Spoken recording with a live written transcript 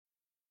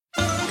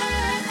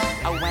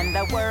When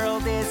the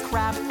world is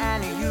crap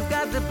and you've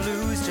got the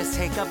blues, just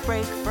take a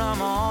break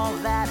from all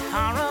that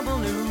horrible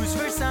news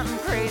for something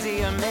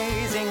crazy,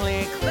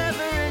 amazingly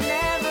clever, and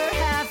never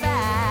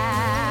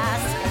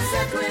half-assed.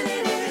 Except when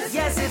it is.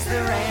 Yes, it's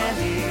the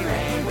Randy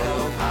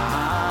Rainbow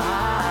Podcast.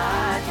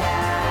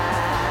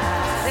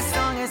 This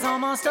song is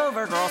almost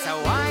over, girl,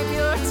 so wipe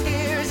your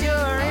tears.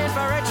 You're in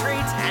for a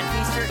treat, and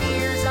feast your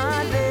ears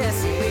on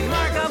this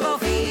remarkable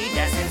feat.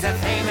 Yes, it's a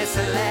famous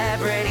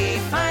celebrity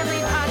finally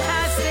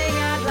podcasting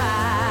at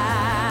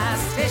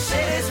last. This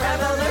shit is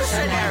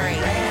revolutionary.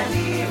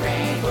 Randy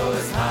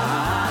Rainbow's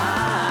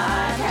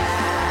Podcast.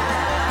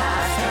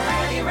 The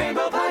Randy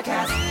Rainbow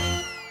Podcast.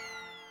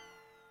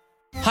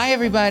 Hi,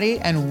 everybody,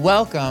 and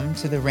welcome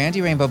to the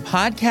Randy Rainbow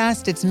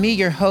Podcast. It's me,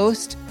 your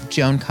host,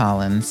 Joan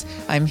Collins.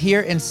 I'm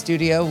here in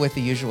studio with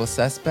the usual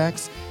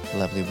suspects, the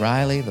lovely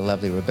Riley, the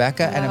lovely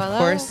Rebecca, and of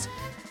course,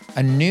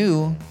 a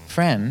new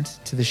friend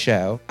to the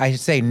show. I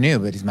say new,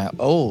 but he's my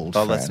old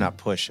friend. Let's not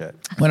push it.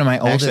 One of my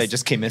oldest. Actually, I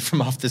just came in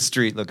from off the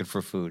street looking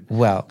for food.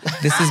 Well,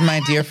 this is my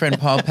dear friend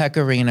Paul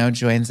Pecorino,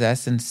 joins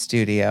us in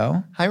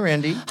studio. Hi,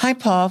 Randy. Hi,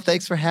 Paul.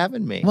 Thanks for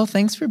having me. Well,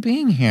 thanks for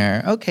being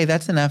here. Okay,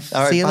 that's enough.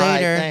 All right, See you bye.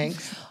 later.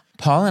 Thanks.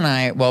 Paul and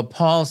I,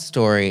 Paul's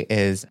story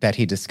is that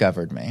he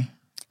discovered me.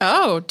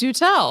 Oh, do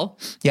tell.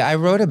 Yeah, I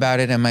wrote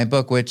about it in my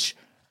book, which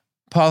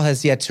Paul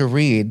has yet to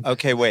read.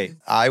 Okay, wait.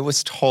 I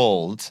was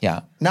told,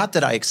 not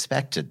that I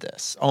expected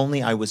this,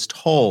 only I was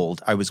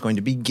told I was going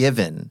to be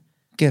given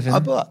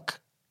a book.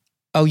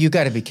 Oh, you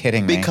got to be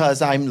kidding me.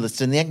 Because I'm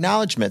listed in the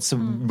acknowledgement. So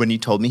when he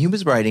told me he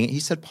was writing it,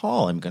 he said,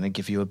 Paul, I'm going to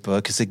give you a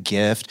book as a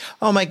gift.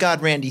 Oh my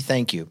God, Randy,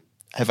 thank you.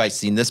 Have I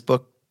seen this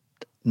book?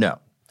 No.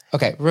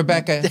 Okay,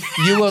 Rebecca,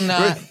 you will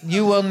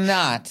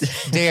not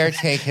dare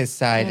take his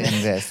side in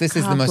this. This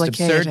is the most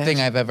absurd thing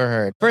I've ever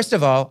heard. First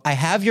of all, I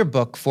have your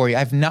book for you.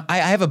 I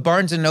have a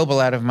Barnes & Noble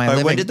out of my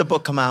living. When did the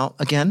book come out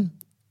again?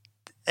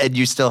 And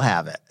you still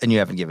have it, and you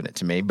haven't given it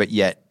to me, but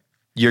yet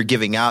you're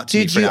giving out to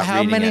me for not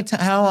reading it.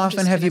 How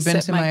often have you been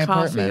to my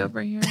apartment?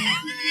 Over here.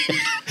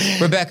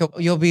 Rebecca,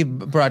 you'll be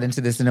brought into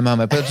this in a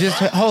moment, but just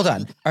hold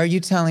on. Are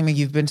you telling me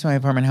you've been to my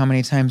apartment how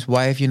many times?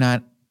 Why have you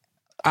not?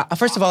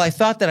 First of all, I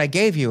thought that I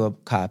gave you a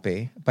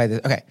copy by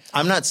the. Okay,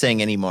 I'm not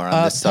saying any more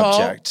on this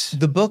subject. Paul,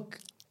 the book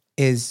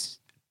is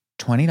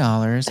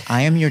 $20.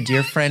 I am your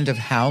dear friend of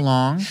how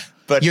long?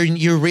 But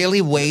you're really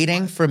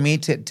waiting for me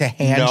to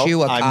hand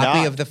you a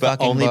copy of the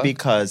fucking book? Only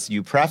because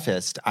you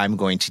prefaced, I'm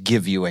going to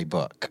give you a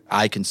book.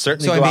 I can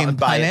certainly go out and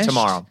buy it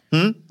tomorrow.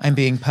 I'm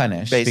being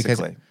punished.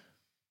 Basically.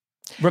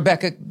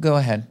 Rebecca, go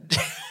ahead.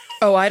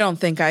 Oh, I don't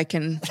think I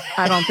can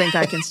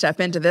step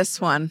into this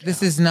one.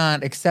 This is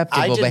not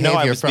acceptable behavior from a dear friend. I didn't know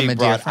I was being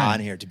brought on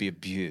here to be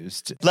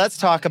abused. Let's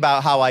talk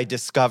about how I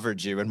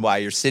discovered you and why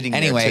you're sitting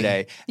here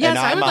today. Yes, and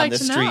I'm on the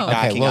street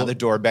knocking on the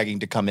door begging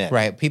to come in.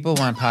 Right. People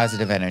want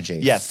positive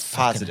energy. Yes,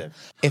 positive.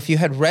 If you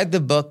had read the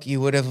book,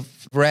 you would have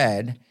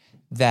read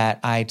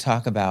that I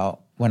talk about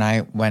when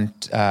I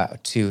went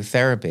to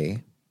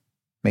therapy.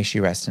 May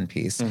she rest in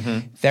peace.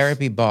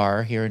 Therapy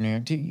bar here in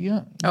New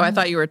York. I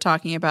thought you were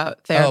talking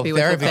about therapy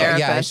with a therapist.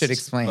 Yeah, I should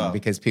explain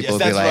because people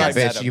will be like,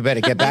 bitch, you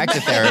better get back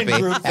to therapy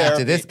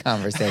after this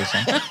conversation.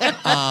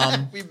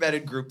 We met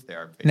in group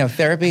therapy. No,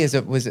 therapy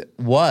was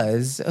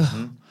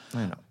I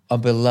know. A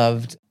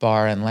beloved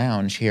bar and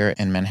lounge here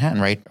in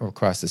Manhattan, right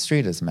across the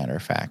street, as a matter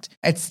of fact.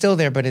 It's still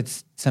there, but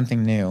it's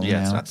something new.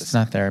 Yeah, it's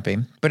not therapy.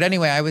 But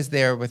anyway, I was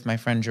there with my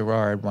friend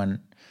Gerard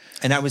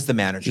and I was the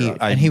manager.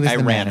 He was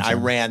the manager.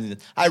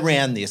 I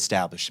ran the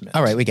establishment.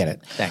 All right, we get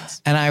it. Thanks.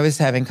 And I was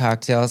having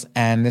cocktails,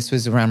 and this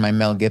was around my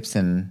Mel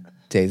Gibson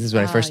days. This is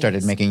when I first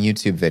started making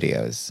YouTube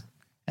videos.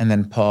 And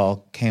then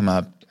Paul came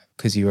up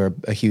because you were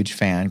a huge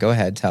fan. Go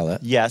ahead, tell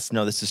it. Yes,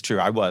 no, this is true.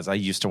 I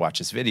used to watch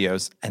his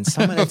videos, and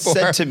someone had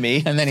said to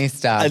me. And then he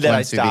stopped. And then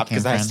I stopped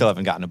because I still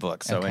haven't gotten a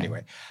book. So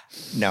anyway,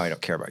 now I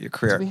don't care about your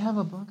career. Do we have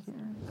a book here?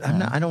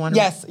 I don't want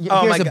to. Yes,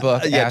 here's a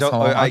book,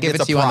 asshole. I'll give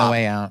it to you on the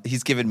way out.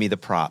 He's given me the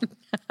prop.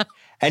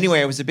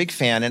 Anyway, I was a big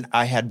fan, and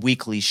I had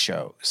weekly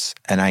shows.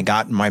 And I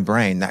got in my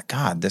brain that,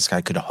 God, this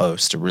guy could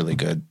host a really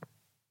good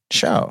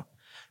show.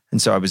 And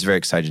so I was very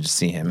excited to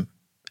see him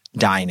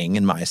dining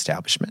in my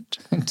establishment.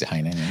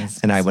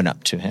 And I went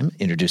up to him,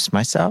 introduced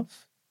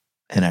myself,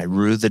 and I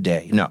rue the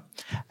day. No.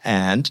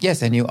 And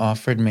yes, and you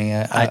offered me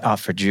I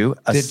offered you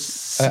a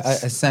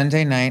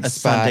Sunday night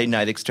spot. Sunday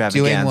night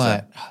extravaganza. Doing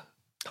what?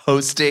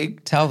 Hosting.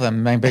 Tell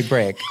them my big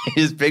break.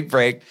 His big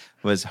break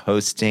was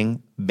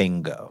hosting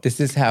bingo. This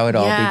is how it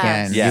all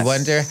began. Yes. You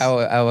wonder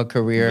how a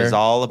career it was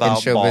all about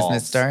in show balls.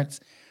 business starts?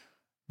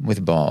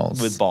 With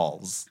balls. With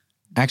balls.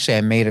 Actually,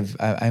 I made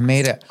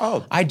a.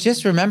 Oh, I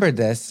just remembered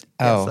this.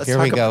 Yes, here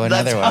we go.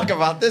 Another one. Let's talk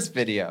about this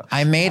video.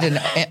 I made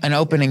an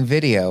opening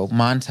video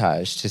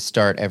montage to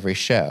start every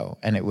show,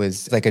 and it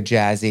was like a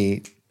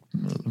jazzy.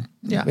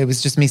 Yeah, it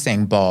was just me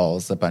saying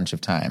balls a bunch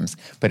of times,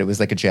 but it was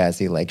like a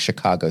jazzy, like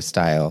Chicago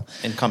style.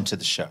 And come to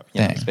the show.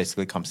 It's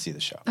basically come see the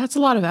show. That's a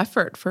lot of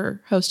effort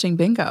for hosting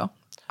bingo.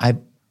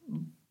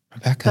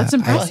 Rebecca, that's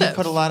impressive. Well, he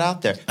put a lot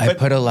out there. I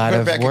put a lot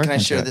of Rebecca, work can I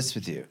share into it. this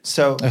with you?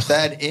 So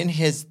that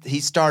he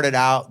started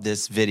out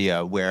this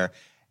video where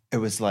It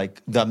was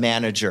like the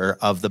manager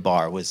of the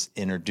bar was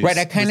introduced. Right,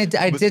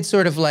 I did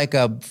sort of like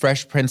a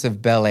Fresh Prince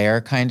of Bel-Air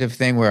kind of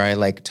thing where I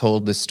like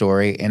told the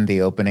story in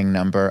the opening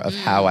number of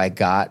how I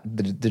got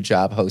the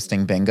job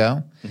hosting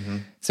bingo. Mm-hmm.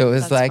 So it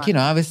was That's fun.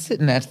 I was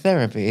sitting at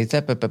therapy,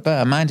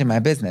 minding my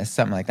business,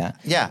 something like that.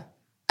 Yeah.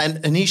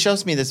 And he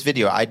shows me this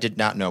video. I did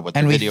not know what the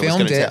And we video was going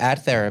filmed to it tell.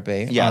 at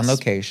therapy Yes. on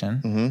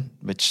location.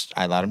 Which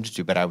I allowed him to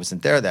do, but I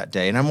wasn't there that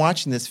day. And I'm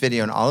watching this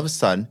video, and all of a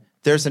sudden,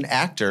 there's an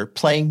actor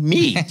playing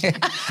me.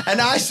 And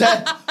I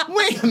said,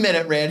 wait a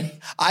minute, Randy.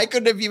 I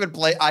couldn't have even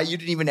played, you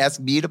didn't even ask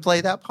me to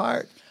play that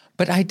part.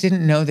 But I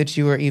didn't know that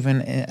you were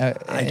even...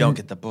 I don't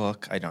get the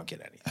book. I don't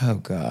get anything. Oh,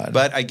 God.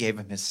 But I gave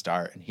him his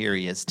start, and here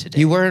he is today.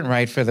 You weren't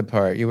right for the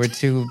part. You were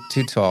too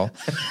tall.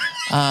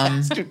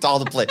 It's too tall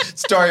to play.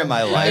 Story of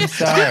my I'm life.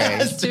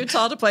 sorry. Too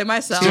tall to play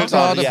myself. Too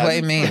tall to yeah.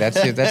 play me. That's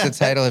the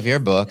title of your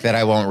book that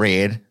I won't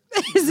read.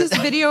 Is this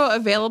video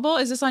available?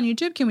 Is this on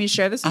YouTube? Can we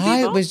share this with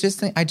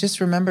people? I just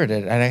remembered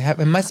it,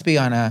 and it must be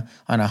on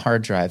a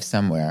hard drive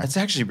somewhere. It's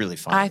actually really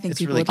fun. I think it's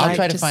people really would I'll like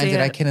try to to find see it.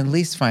 I it. can at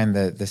least find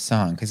the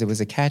song because it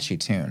was a catchy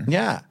tune.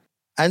 Yeah.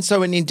 And so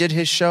when he did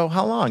his show,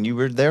 how long? You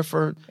were there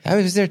for... I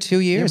was there 2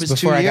 years It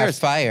was 2 before I got years.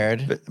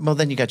 fired. But, well,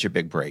 then you got your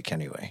big break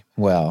anyway.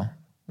 Well,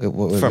 it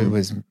was From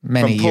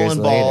many From years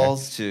pulling later.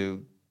 balls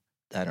to,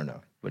 I don't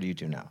know. What do you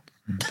do now?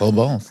 Pull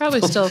balls.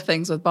 Probably still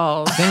things with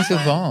balls. Things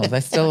with balls. I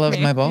still love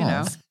my balls.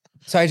 know.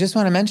 So I just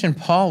want to mention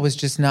Paul was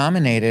just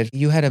nominated.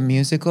 You had a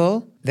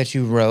musical that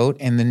you wrote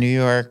in the New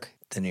York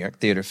The New York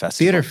Theater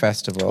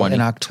Festival.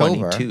 in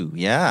October. 2022,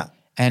 yeah.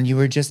 And you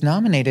were just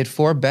nominated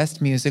for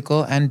Best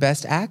Musical and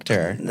Best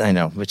Actor. I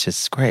know, which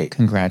is great.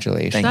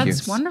 Congratulations. Thank you.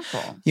 That's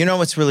wonderful. You know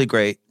what's really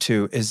great,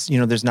 too, is,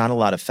 there's not a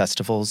lot of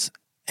festivals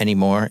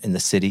anymore in the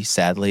city,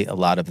 sadly. A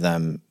lot of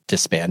them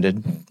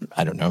disbanded.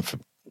 I don't know, for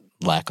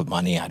lack of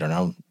money, I don't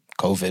know,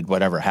 COVID,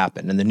 whatever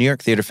happened. And the New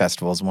York Theater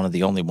Festival is one of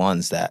the only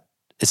ones that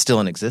is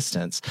still in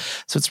existence.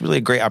 So it's really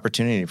a great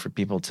opportunity for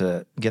people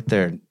to get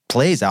their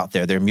plays out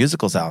there, their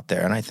musicals out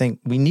there. And I think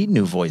we need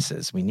new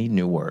voices. We need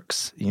new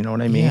works. You know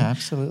what I mean? Yeah,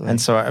 absolutely. And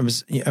so I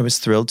was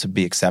thrilled to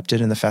be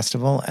accepted in the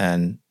festival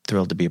and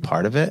thrilled to be a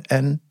part of it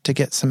and to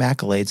get some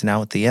accolades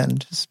now at the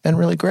end. It's been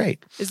really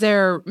great. Is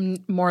there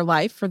more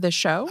life for this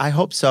show? I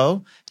hope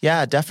so.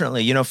 Yeah,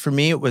 definitely. For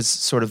me, it was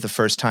sort of the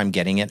first time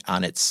getting it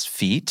on its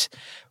feet,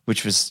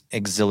 which was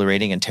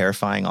exhilarating and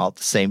terrifying all at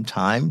the same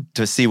time,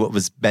 to see what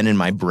was been in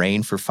my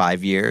brain for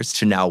 5 years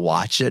to now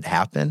watch it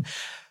happen.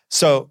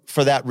 So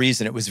for that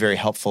reason, it was very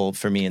helpful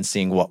for me in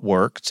seeing what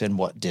worked and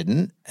what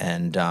didn't.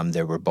 And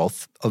there were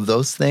both of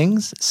those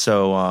things.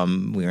 So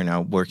we are now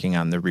working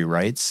on the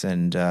rewrites.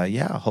 And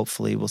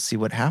hopefully we'll see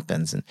what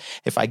happens. And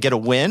if I get a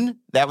win,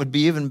 that would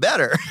be even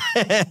better.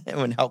 It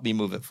would help me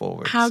move it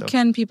forward. How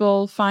can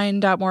people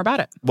find out more about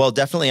it? Well,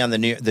 definitely on the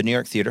New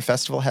York Theater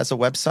Festival has a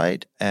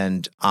website,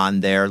 and on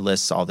there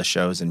lists all the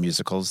shows and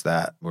musicals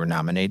that were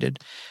nominated.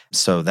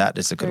 So that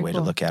is a good Very way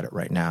cool. to look at it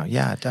right now.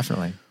 Yeah,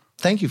 definitely.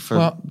 Thank you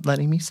for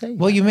letting me say it.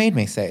 Well, you made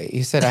me say it.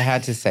 You said I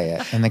had to say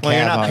it in the Well, cab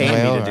you're not on the way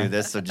paying me over. to do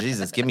this, so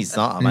Jesus, give me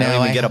something. I No, don't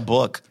even I- get a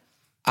book.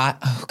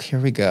 Here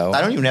we go.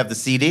 I don't even have the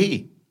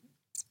CD.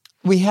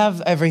 We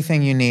have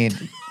everything you need.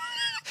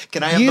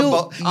 Can I have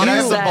the Can I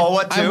have the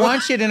boa too? I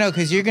want you to know,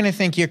 because you're going to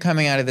think you're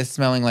coming out of this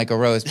smelling like a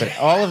rose, but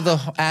all of the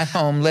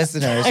at-home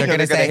listeners I are know going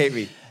to they're gonna say, hate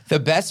me. the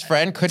best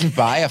friend couldn't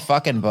buy a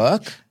fucking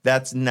book?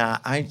 That's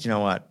not. You know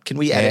what? Can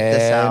we edit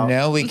this out?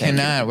 No, we Thank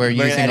cannot. you. We're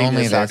using editing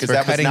only this out, this. 'cause We're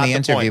that was cutting not the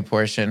interview point.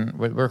 portion.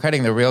 We're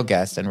cutting the real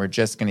guest, and we're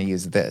just going to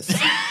use this.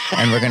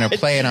 And we're going to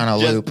play it on a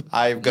loop.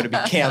 I'm going to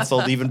be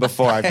canceled even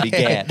before I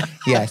began.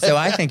 Yeah, so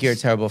I think you're a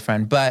terrible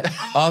friend, but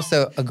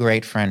also a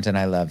great friend, and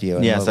I love you.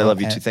 And Yes, I love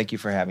you too. Thank you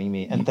for having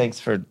me, and thanks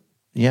for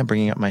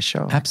bringing up my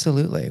show.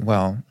 Absolutely.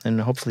 Well, And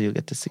hopefully you'll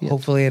get to see it.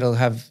 hopefully it'll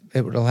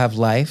have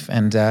life,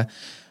 and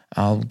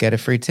I'll get a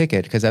free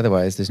ticket, because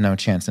otherwise there's no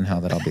chance in hell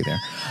that I'll be there.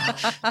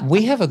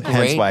 We have a Hence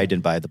great. why I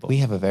didn't buy the book. We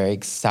have a very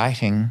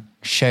exciting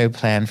show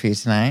planned for you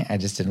tonight. I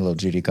just did a little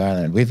Judy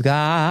Garland. We've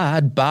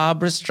got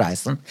Barbara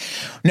Streisand.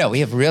 No,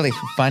 we have really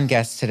fun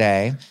guests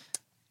today.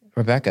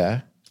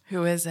 Rebecca,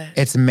 Who is it?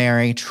 it's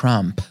Mary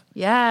Trump.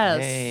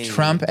 Yes.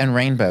 Trump and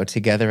Rainbow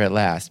together at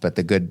last, but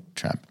the good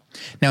Trump.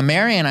 Now,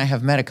 Mary and I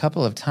have met a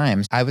couple of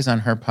times. I was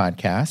on her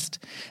podcast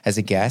as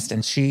a guest,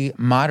 and she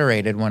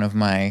moderated one of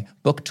my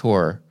book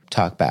tour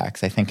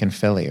talkbacks, I think in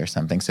Philly or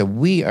something. So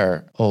we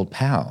are old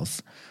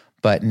pals.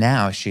 But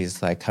now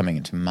she's like coming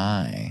into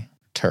my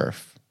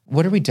turf.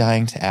 What are we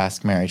dying to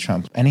ask Mary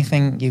Trump?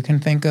 Anything you can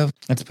think of?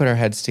 Let's put our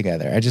heads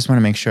together. I just want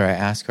to make sure I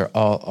ask her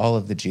all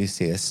of the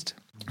juiciest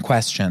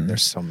questions.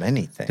 There's so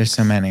many things. There's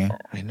so many.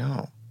 I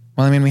know.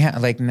 Well, I mean, we have,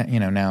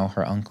 now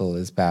her uncle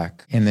is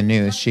back in the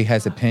news. She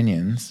has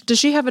opinions. Does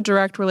she have a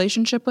direct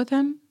relationship with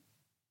him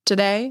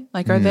today?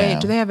 Like, do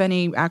they have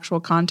any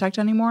actual contact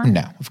anymore?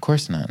 No, of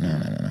course not.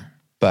 No.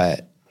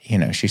 But,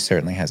 she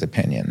certainly has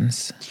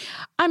opinions.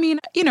 I mean,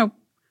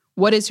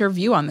 what is her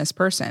view on this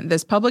person,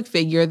 this public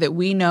figure that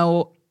we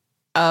know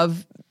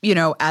of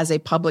as a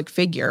public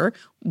figure,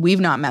 we've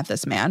not met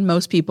this man.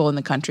 Most people in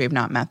the country have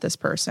not met this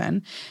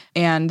person.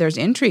 And there's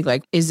intrigue.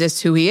 Like, is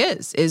this who he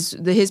is? Is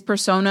his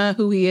persona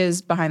who he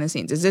is behind the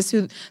scenes? Is this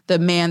the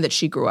man that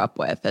she grew up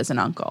with as an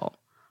uncle?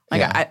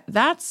 Like,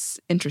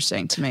 that's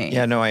interesting to me.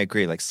 Yeah, no, I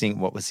agree. Like,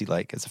 seeing what was he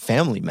like as a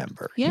family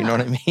member. Yeah. You know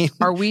what I mean?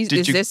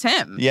 Is this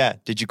him? Yeah.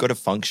 Did you go to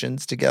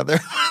functions together?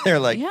 They're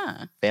like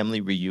family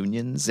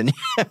reunions. And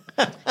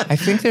I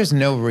think there's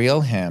no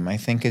real him. I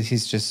think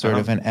he's just sort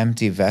of an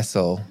empty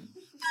vessel.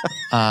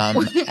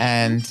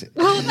 And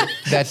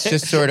that's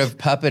just sort of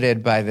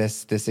puppeted by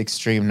this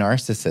extreme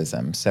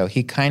narcissism. So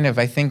he kind of,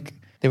 I think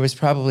there was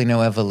probably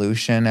no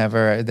evolution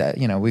ever. That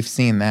we've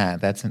seen that.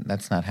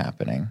 That's not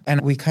happening.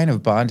 And we kind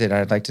of bonded.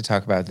 I'd like to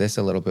talk about this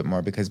a little bit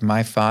more because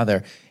my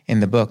father, in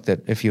the book that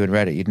if you had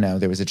read it, you'd know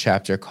there was a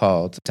chapter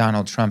called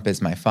 "Donald Trump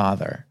is My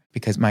Father."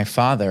 Because my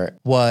father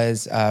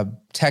was a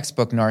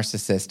textbook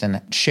narcissist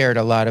and shared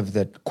a lot of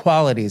the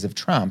qualities of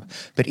Trump,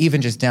 but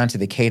even just down to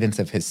the cadence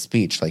of his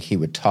speech, like he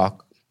would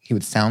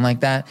sound like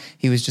that.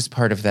 He was just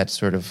part of that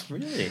sort of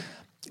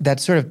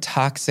that sort of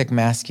toxic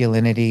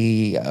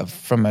masculinity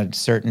from a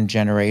certain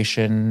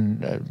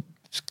generation,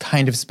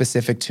 kind of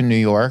specific to New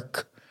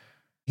York.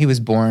 He was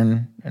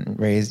born and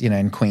raised,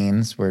 in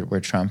Queens,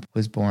 where Trump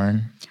was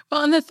born.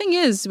 Well, and the thing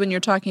is, when you're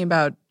talking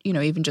about,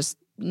 even just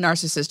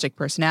narcissistic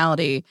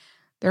personality,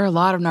 there are a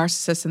lot of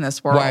narcissists in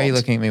this world. Why are you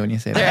looking at me when you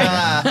say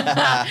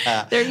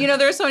that?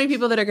 There are so many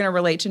people that are going to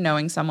relate to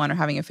knowing someone or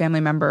having a family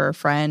member or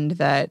friend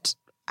that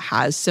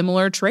has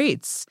similar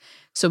traits.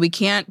 So we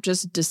can't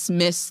just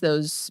dismiss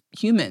those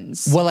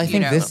humans. Well, I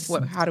think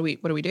what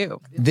do we do?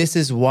 This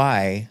is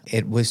why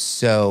it was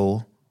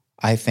so,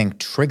 I think,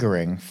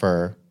 triggering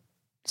for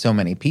so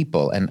many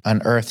people and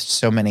unearthed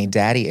so many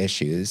daddy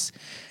issues,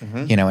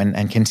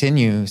 and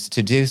continues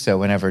to do so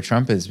whenever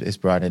Trump is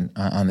brought in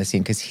on the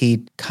scene because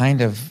he kind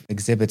of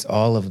exhibits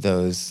all of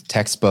those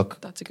textbook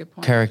That's a good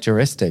point.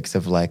 characteristics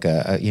of like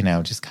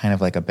just kind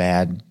of like a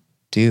bad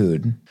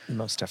dude.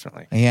 most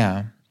definitely.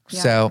 Yeah.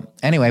 So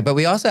anyway, but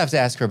we also have to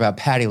ask her about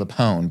Patti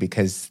LuPone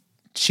because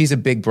she's a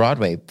big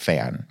Broadway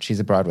fan. She's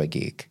a Broadway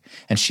geek.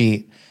 And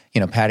she,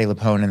 Patti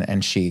LuPone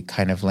and she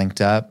kind of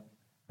linked up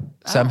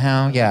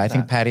somehow. I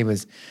think Patti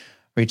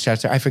reached out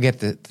to her. I forget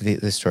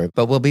the story.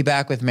 But we'll be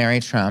back with Mary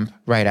Trump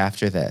right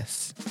after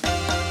this.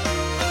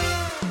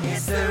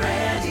 It's the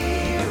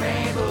Randy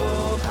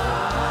Rainbow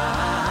Podcast.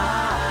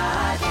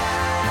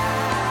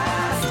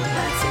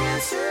 Let's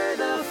answer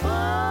the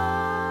phone.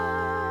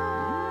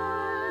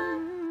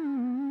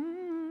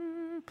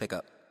 Pick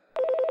up.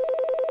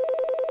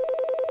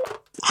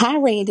 Hi,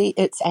 Randy.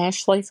 It's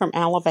Ashley from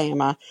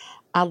Alabama.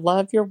 I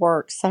love your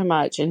work so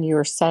much, and you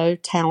are so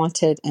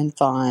talented and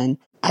fun.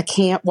 I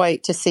can't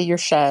wait to see your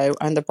show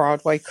on the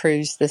Broadway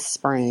cruise this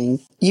spring.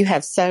 You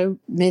have so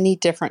many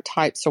different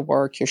types of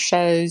work, your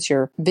shows,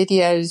 your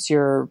videos,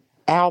 your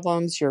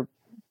albums, your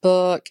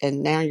book,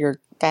 and now your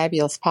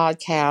fabulous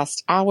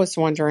podcast. I was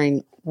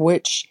wondering,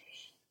 which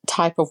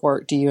type of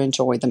work do you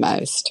enjoy the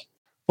most?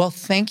 Well,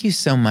 thank you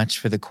so much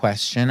for the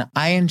question.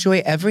 I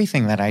enjoy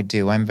everything that I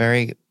do. I'm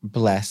very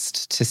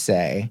blessed to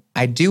say.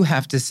 I do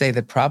have to say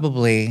that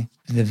probably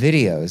the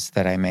videos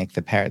that I make,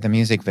 the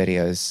music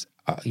videos,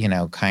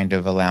 kind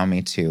of allow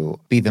me to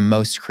be the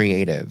most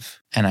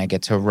creative. And I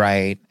get to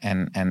write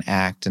and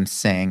act and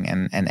sing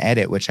and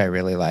edit, which I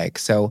really like.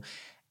 So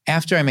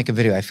after I make a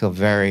video, I feel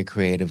very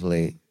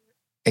creatively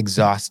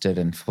exhausted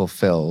and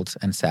fulfilled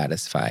and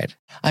satisfied.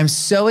 I'm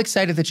so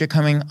excited that you're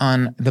coming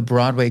on the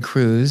Broadway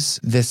cruise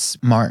this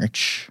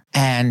March.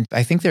 And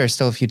I think there are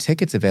still a few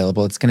tickets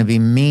available. It's going to be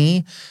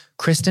me,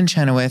 Kristen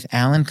Chenoweth,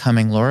 Alan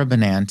Cumming, Laura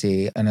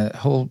Benanti, and a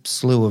whole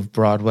slew of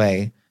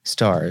Broadway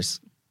stars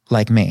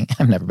like me.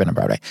 I've never been on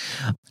Broadway.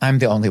 I'm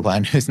the only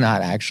one who's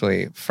not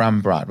actually from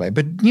Broadway,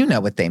 but you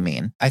know what they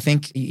mean. I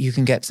think you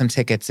can get some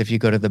tickets if you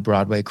go to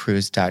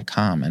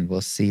thebroadwaycruise.com, and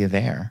we'll see you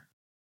there.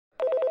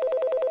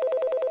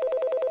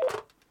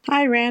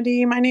 Hi,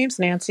 Randy. My name's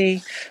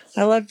Nancy.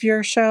 I love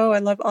your show. I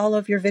love all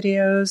of your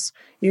videos.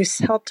 You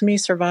helped me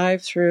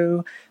survive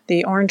through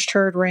the orange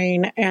turd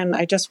rain, and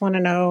I just want to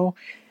know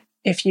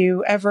if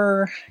you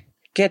ever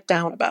get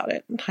down about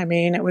it. I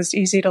mean, it was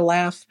easy to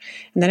laugh,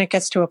 and then it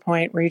gets to a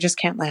point where you just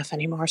can't laugh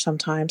anymore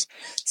sometimes.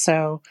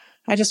 So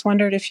I just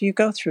wondered if you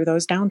go through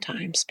those down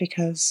times,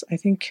 because I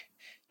think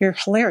you're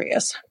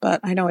hilarious, but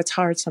I know it's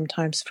hard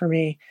sometimes for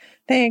me.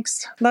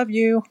 Thanks. Love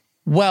you.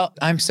 Well,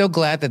 I'm so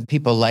glad that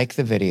people like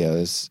the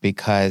videos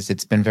because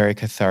it's been very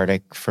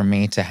cathartic for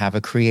me to have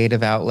a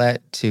creative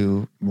outlet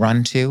to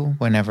run to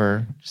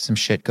whenever some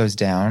shit goes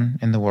down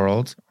in the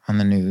world on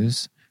the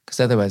news. Because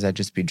otherwise I'd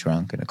just be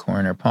drunk in a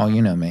corner. Paul,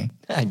 you know me.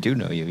 I do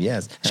know you,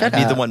 yes. Shut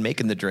I'd up. be the one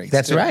making the drinks.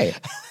 That's right.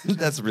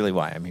 That's really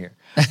why I'm here.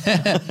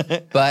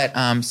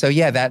 But so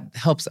yeah, that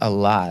helps a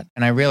lot.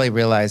 And I really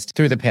realized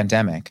through the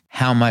pandemic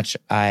how much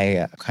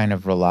I kind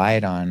of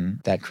relied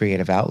on that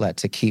creative outlet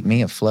to keep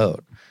me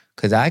afloat.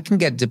 Because I can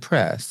get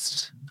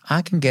depressed.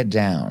 I can get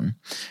down.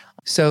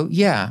 So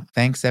yeah,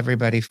 thanks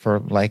everybody for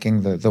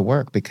liking the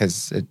work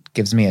because it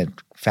gives me a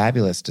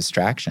fabulous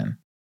distraction.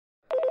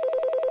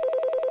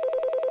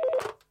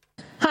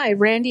 Hi, Hi,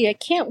 Randy. I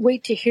can't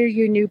wait to hear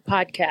your new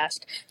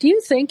podcast. Do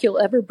you think you'll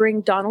ever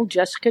bring Donald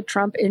Jessica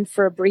Trump in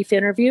for a brief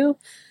interview?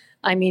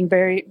 I mean,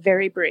 very,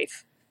 very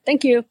brief.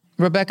 Thank you.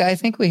 Rebecca, I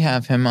think we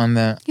have him on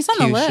the He's on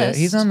the Q show. list.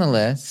 He's on the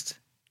list.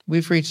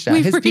 We've reached out.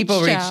 His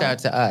people reached out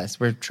to us.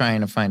 We're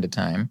trying to find a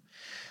time.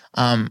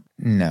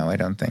 No, I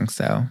don't think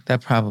so. That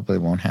probably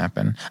won't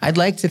happen. I'd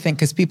like to think,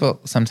 because people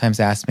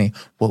sometimes ask me,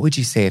 what would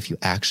you say if you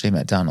actually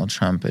met Donald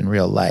Trump in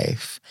real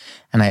life?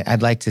 And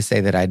I'd like to say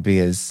that I'd be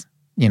as,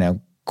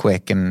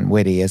 quick and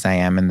witty as I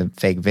am in the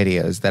fake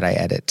videos that I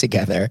edit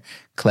together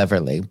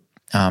cleverly.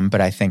 But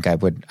I think I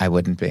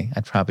wouldn't be.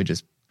 I'd probably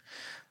just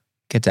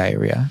get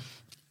diarrhea.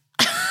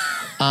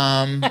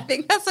 I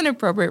think that's an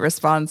appropriate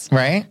response,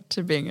 right?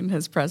 To being in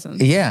his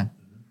presence. Yeah.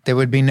 There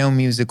would be no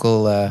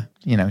musical,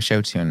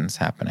 show tunes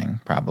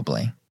happening,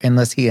 probably,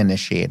 unless he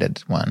initiated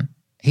one.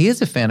 He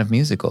is a fan of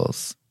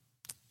musicals.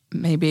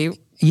 Maybe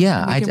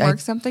yeah, we can work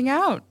something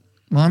out.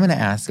 Well, I'm going to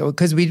ask,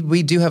 because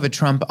we do have a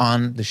Trump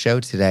on the show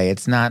today.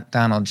 It's not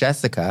Donald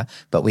Jessica,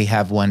 but we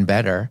have one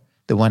better,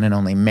 the one and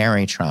only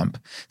Mary Trump.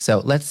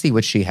 So let's see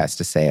what she has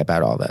to say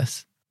about all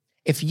this.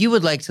 If you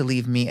would like to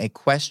leave me a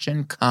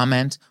question,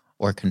 comment,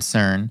 or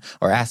concern,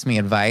 or ask me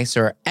advice,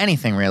 or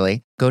anything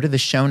really, go to the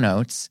show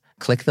notes,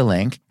 click the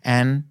link,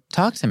 and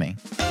talk to me.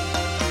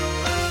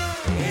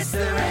 It's the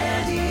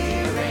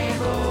Randy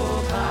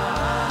Rainbow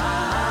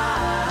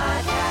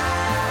Podcast,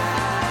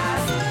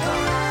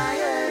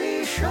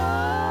 Variety Show.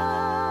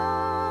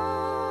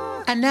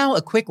 And now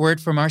a quick word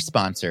from our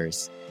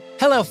sponsors.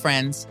 Hello,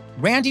 friends.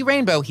 Randy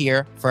Rainbow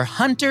here for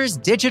Hunter's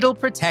Digital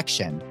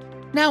Protection.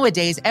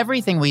 Nowadays,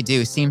 everything we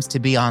do seems to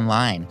be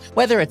online.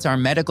 Whether it's our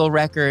medical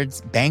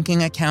records,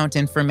 banking account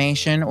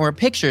information, or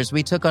pictures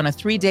we took on a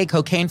 3-day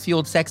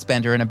cocaine-fueled sex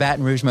bender in a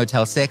Baton Rouge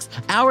Motel 6,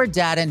 our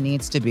data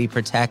needs to be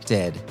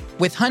protected.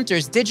 With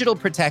Hunter's Digital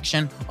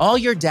Protection, all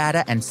your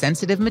data and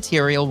sensitive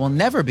material will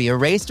never be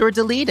erased or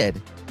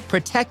deleted,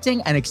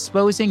 protecting and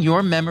exposing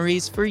your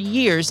memories for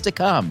years to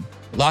come.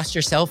 Lost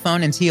your cell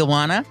phone in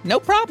Tijuana? No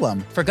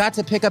problem. Forgot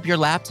to pick up your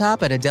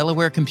laptop at a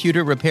Delaware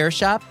computer repair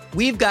shop?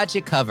 We've got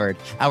you covered.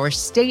 Our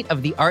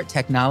state-of-the-art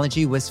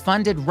technology was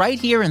funded right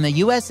here in the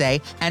USA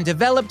and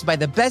developed by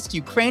the best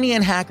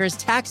Ukrainian hackers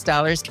tax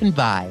dollars can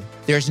buy.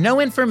 There's no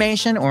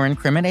information or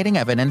incriminating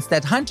evidence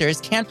that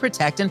Hunters can't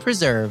protect and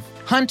preserve.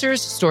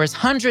 Hunters stores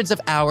hundreds of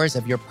hours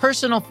of your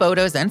personal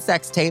photos and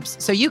sex tapes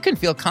so you can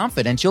feel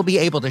confident you'll be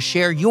able to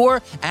share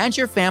your and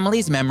your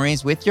family's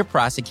memories with your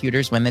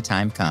prosecutors when the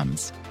time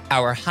comes.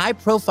 Our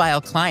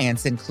high-profile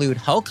clients include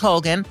Hulk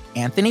Hogan,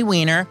 Anthony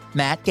Weiner,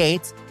 Matt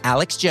Gaetz,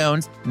 Alex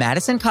Jones,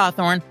 Madison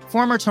Cawthorn,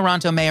 former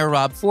Toronto Mayor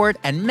Rob Ford,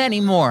 and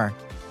many more.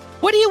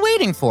 What are you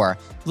waiting for?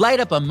 Light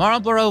up a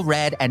Marlboro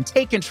Red and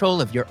take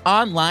control of your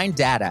online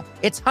data.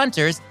 It's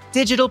Hunter's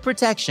Digital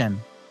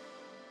Protection.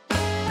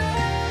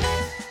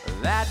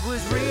 That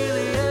was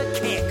really a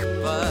kick,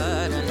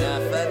 but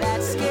enough of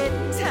that skit.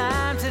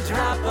 Time to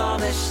drop all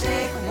the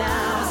shit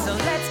now. So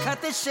let's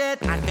cut the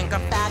shit. I think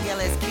I'm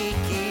fabulous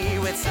Kiki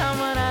with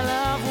someone I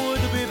love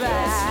would be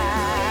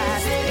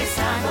best. It's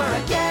time for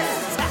a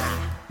guest.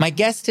 My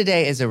guest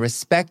today is a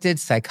respected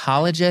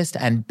psychologist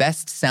and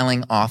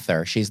best-selling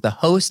author. She's the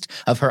host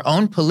of her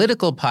own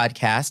political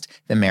podcast,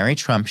 The Mary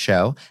Trump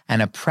Show,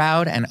 and a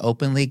proud and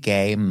openly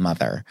gay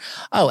mother.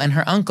 Oh, and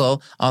her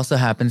uncle also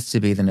happens to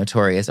be the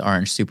notorious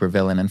orange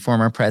supervillain and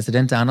former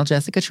President Donald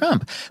Jessica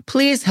Trump.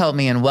 Please help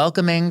me in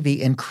welcoming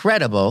the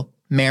incredible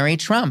Mary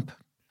Trump.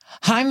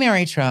 Hi,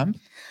 Mary Trump.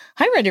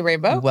 Hi, Randy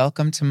Rainbow.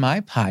 Welcome to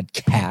my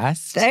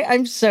podcast.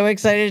 I'm so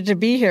excited to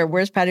be here.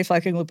 Where's Patty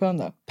fucking Lupone,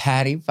 though?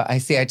 Patty,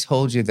 I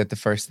told you that the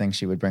first thing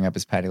she would bring up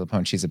is Patty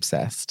Lupone. She's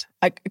obsessed.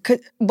 I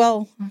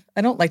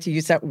don't like to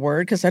use that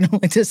word because I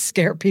don't like to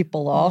scare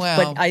people off.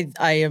 Well, but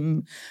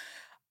I'm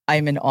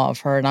in awe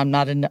of her, and I'm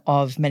not in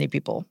awe of many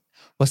people.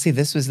 Well, see,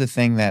 this was the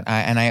thing that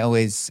I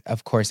always,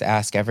 of course,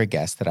 ask every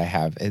guest that I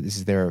have,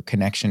 is there a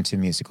connection to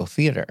musical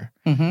theater?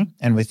 Mm-hmm.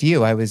 And with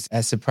you, I was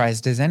as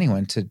surprised as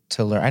anyone to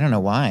learn. I don't know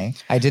why.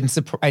 I didn't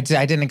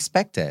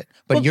expect it.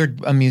 But you're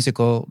a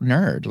musical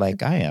nerd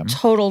like I am.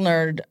 Total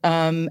nerd.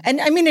 And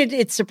I mean,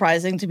 it's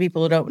surprising to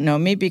people who don't know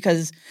me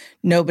because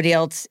nobody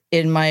else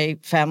in my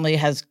family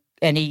has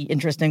any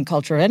interest in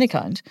culture of any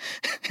kind.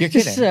 You're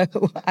kidding. So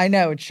I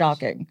know, it's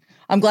shocking.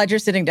 I'm glad you're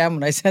sitting down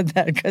when I said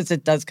that because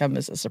it does come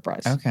as a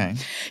surprise. Okay.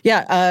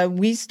 Yeah,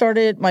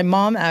 my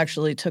mom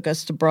actually took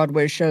us to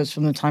Broadway shows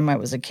from the time I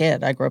was a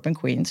kid. I grew up in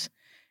Queens,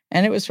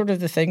 and it was sort of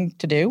the thing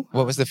to do.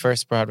 What was the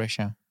first Broadway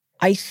show?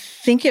 I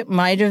think it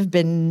might have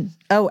been,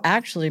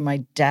 actually, my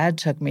dad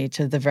took me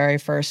to the very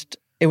first,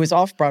 it was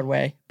off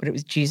Broadway, but it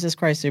was Jesus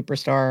Christ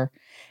Superstar,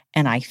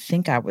 and I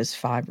think I was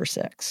 5 or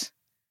 6.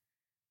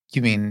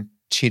 You mean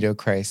Cheeto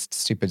Christ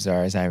Stupid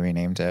Czar, as I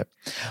renamed it.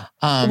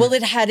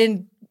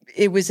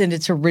 It was in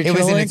its original It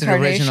was in its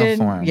incarnation.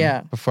 original form.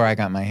 Yeah. Before I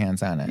got my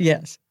hands on it.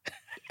 Yes.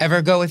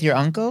 Ever go with your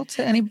uncle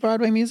to any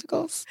Broadway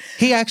musicals?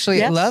 He actually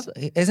Yes.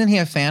 isn't he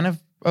a fan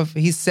of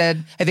he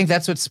said, I think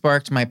that's what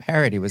sparked my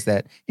parody was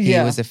that he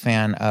was a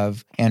fan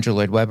of Andrew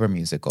Lloyd Webber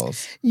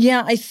musicals.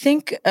 Yeah, I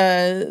think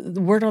the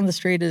word on the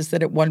street is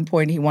that at one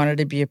point he wanted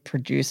to be a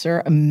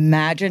producer.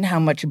 Imagine how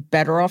much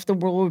better off the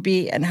world would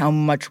be and how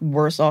much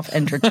worse off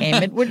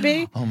entertainment would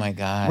be. Oh my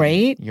God.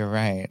 Right? You're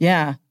right.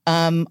 Yeah.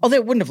 Although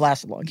it wouldn't have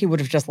lasted long. He would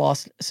have just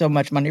lost so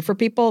much money for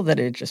people that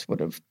it just would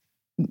have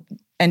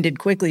ended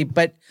quickly.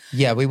 But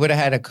yeah, we would have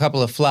had a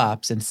couple of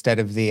flops instead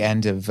of the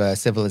end of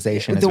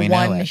civilization as we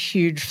know it. The one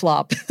huge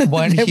flop.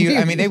 One huge.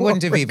 I mean, they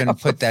wouldn't have even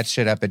put that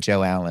shit up at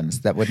Joe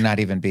Allen's. That would not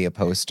even be a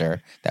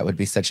poster. That would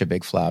be such a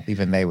big flop.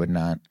 Even they would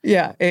not.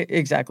 Yeah,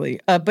 exactly.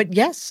 But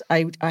yes,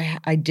 I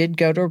did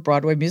go to a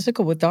Broadway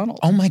musical with Donald.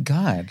 Oh my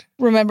God!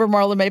 Remember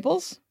Marla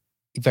Maples?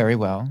 Very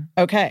well.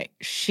 Okay,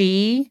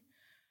 she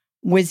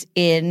was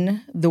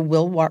in the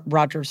Will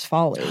Rogers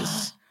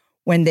Follies.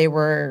 When they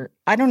were,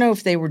 I don't know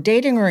if they were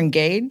dating or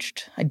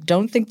engaged. I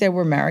don't think they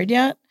were married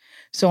yet.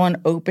 So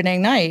on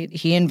opening night,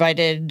 he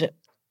invited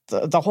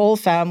the whole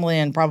family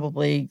and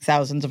probably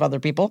thousands of other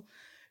people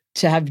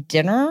to have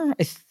dinner.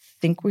 I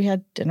think we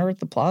had dinner at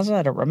the Plaza.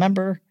 I don't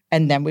remember.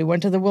 And then we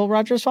went to the Will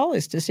Rogers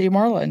Follies to see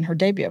Marla in her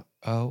debut.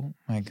 Oh,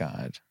 my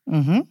God.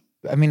 Mm-hmm.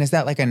 I mean, is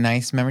that like a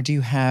nice memory? Do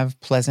you have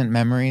pleasant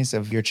memories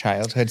of your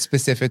childhood,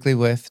 specifically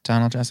with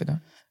Donald,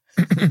 Jessica?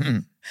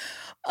 See,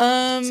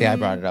 I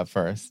brought it up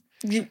first.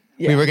 Yeah.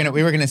 We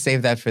were gonna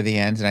save that for the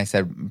end, and I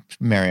said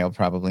Mary will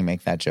probably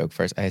make that joke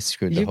first. I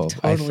screwed the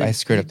I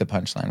screwed up the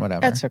punchline. Whatever.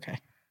 That's okay.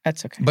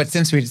 That's okay. But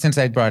since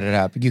I brought it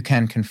up, you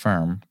can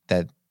confirm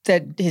that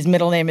his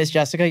middle name is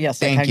Jessica. Yes,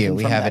 thank you.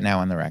 We have it now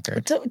on the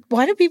record. So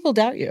why do people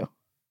doubt you?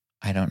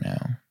 I don't know.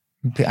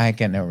 I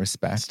get no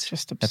respect. It's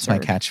just absurd. That's my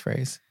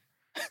catchphrase.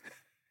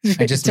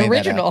 I just it's made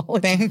original. That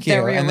up. Thank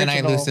you. And then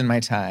I loosened my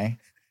tie.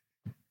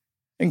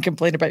 And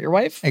complain about your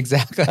wife?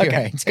 Exactly okay,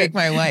 right. Take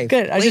my wife.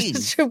 Good. Please. I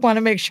just want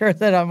to make sure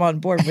that I'm on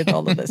board with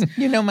all of this.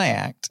 You know my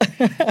act.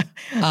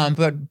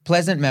 But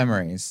pleasant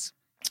memories.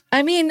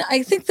 I mean,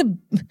 I think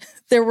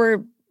there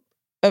were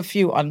a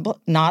few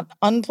not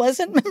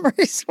unpleasant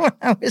memories when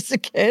I was a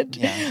kid.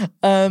 Yeah.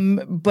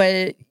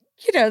 But,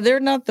 they're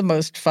not the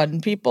most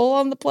fun people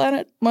on the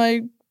planet.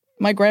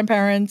 My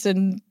grandparents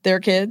and their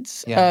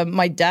kids. Yeah.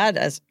 My dad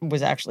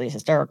was actually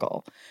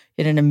hysterical.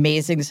 He had an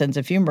amazing sense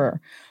of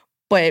humor.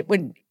 But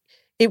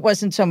it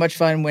wasn't so much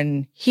fun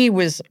when he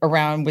was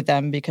around with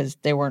them because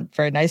they weren't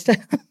very nice to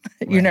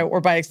him, or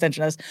by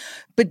extension us.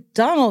 But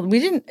Donald,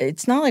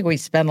 it's not like we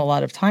spent a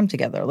lot of time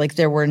together. Like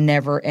there were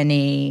never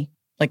any,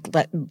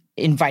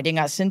 inviting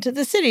us into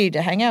the city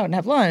to hang out and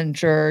have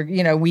lunch or,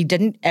 we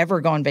didn't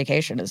ever go on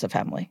vacation as a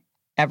family,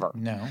 ever.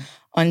 No.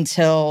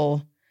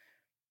 Until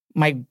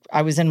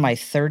I was in my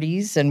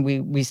 30s and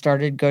we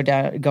started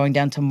going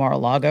down to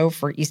Mar-a-Lago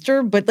for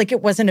Easter, but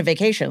it wasn't a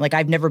vacation.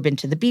 I've never been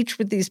to the beach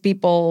with these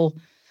people.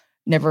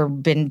 Never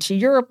been to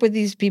Europe with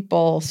these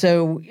people.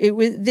 So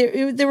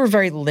there were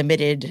very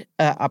limited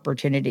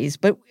opportunities.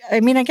 But I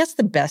mean, I guess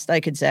the best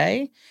I could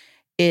say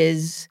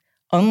is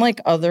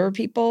unlike other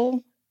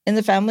people in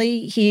the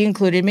family, he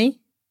included me.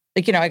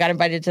 I got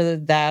invited to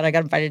that. I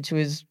got invited to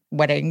his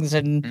weddings.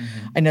 And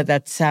I know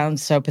that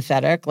sounds so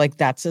pathetic.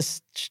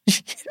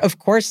 Of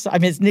course,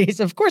 I'm his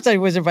niece. Of course I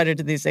was invited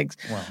to these things.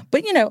 Wow.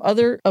 But,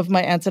 other of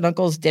my aunts and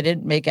uncles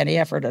didn't make any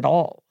effort at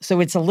all. So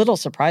it's a little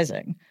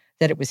surprising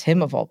that it was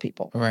him of all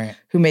people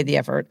who made the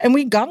effort. And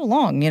we got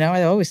along,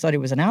 I always thought he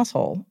was an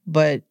asshole,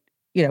 but,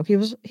 he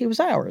was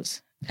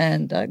ours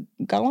and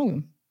got along with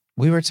him.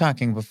 We were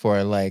talking before,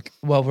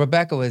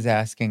 Rebecca was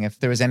asking if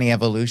there was any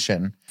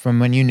evolution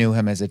from when you knew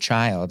him as a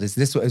child.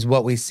 Is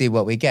what we see,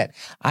 what we get?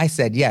 I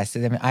said yes. I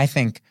mean, I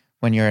think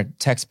when you're a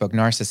textbook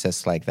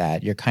narcissist like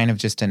that, you're kind of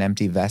just an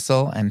empty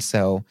vessel. And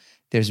so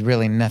there's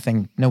really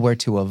nowhere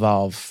to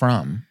evolve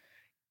from.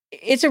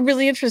 It's a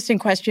really interesting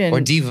question.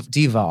 Or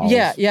devolve.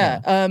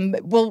 Yeah.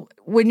 Well,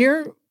 when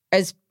you're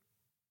as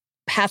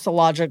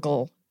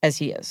pathological as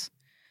he is,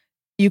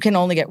 you can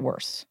only get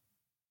worse.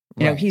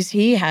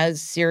 He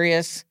has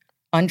serious,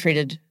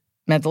 untreated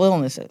mental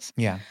illnesses.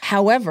 Yeah.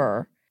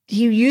 However,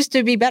 he used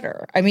to be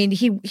better. I mean,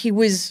 he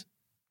was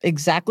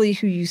exactly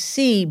who you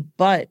see,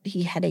 but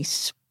he had a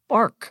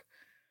spark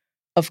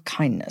of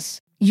kindness.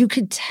 You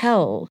could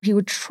tell he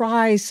would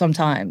try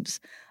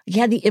sometimes. He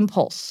had the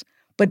impulse.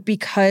 But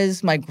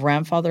because my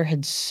grandfather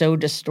had so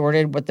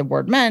distorted what the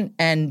word meant,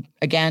 and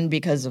again,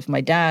 because of my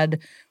dad,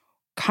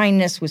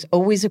 kindness was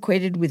always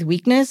equated with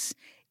weakness,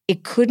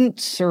 it couldn't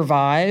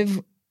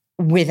survive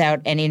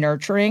without any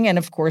nurturing. And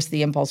of course,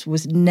 the impulse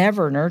was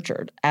never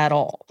nurtured at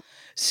all.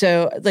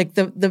 So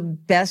the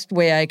best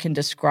way I can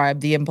describe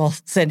the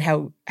impulse and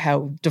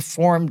how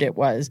deformed it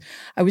was,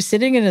 I was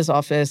sitting in his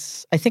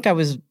office. I think I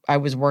was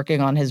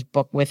working on his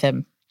book with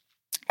him.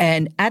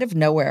 And out of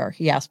nowhere,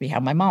 he asked me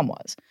how my mom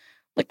was.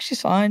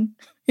 She's fine.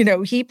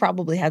 He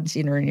probably hadn't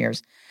seen her in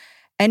years.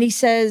 And he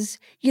says,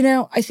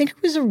 I think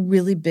it was a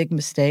really big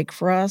mistake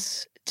for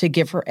us to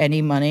give her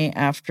any money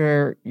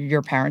after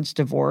your parents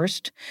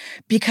divorced,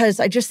 because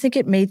I just think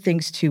it made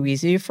things too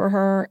easy for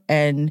her.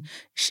 And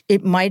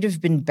it might have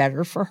been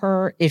better for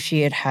her if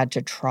she had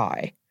to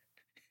try.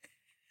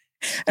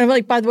 And I'm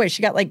like, by the way,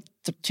 she got like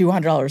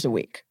 $200 a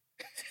week.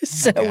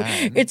 So God.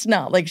 it's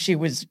not like she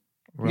was,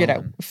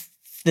 Rolling.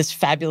 this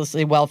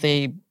fabulously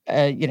wealthy,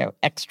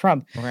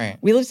 ex-Trump. Right.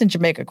 We lived in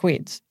Jamaica,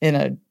 Queens, in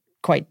a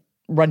quite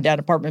rundown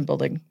apartment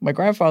building my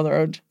grandfather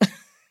owned.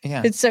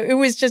 Yeah. And so it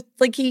was just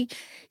like he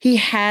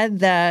had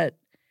that,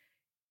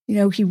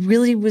 he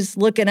really was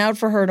looking out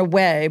for her in a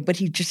way, but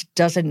he just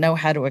doesn't know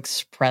how to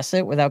express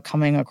it without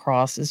coming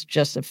across as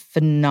just a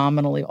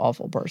phenomenally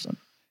awful person.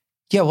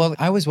 Yeah, well,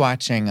 I was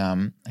watching,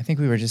 I think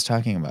we were just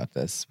talking about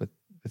this with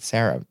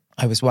Sarah.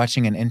 I was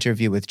watching an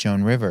interview with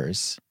Joan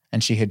Rivers,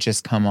 and she had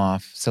just come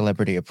off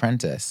Celebrity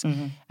Apprentice,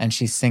 and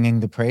she's singing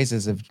the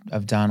praises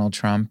of Donald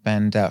Trump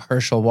and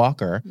Herschel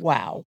Walker.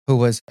 Wow. Who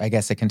was, I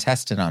guess, a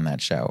contestant on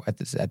that show at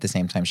the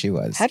same time she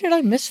was. How did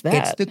I miss that?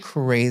 It's the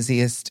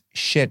craziest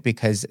shit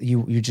because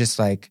you're just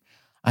like,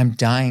 I'm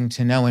dying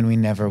to know, and we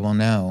never will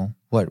know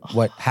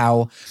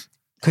how,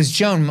 because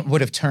Joan would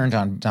have turned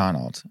on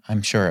Donald.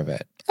 I'm sure of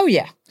it. Oh,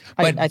 yeah.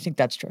 But, I think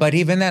that's true. But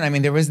even then, I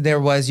mean, there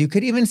was, you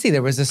could even see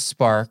there was a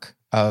spark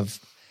of,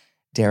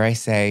 dare I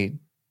say,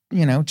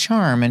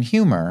 charm and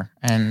humor.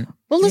 And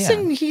well,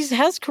 listen, he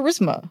has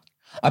charisma.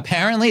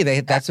 Apparently,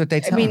 that's what they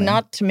tell me.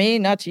 Not to me,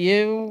 not to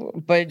you,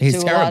 but he's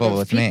to terrible a lot of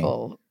with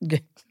people.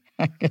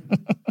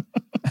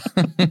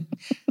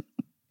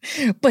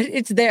 But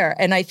it's there.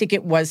 And I think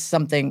it was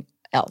something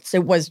else.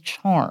 It was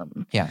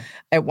charm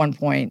at one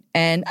point.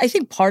 And I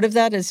think part of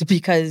that is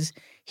because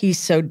he's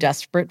so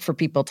desperate for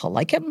people to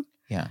like him.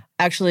 Yeah.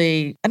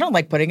 Actually, I don't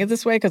like putting it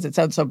this way because it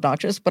sounds so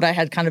obnoxious, but I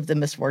had kind of the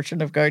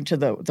misfortune of going to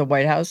the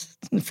White House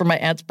for my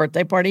aunt's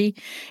birthday party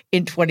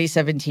in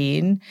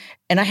 2017.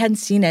 And I hadn't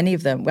seen any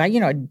of them.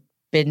 I'd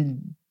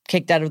been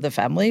kicked out of the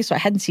family, so I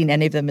hadn't seen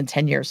any of them in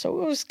 10 years.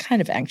 So it was kind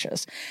of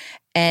anxious.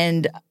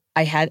 And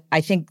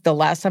I think the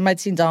last time I'd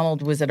seen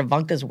Donald was at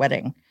Ivanka's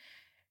wedding.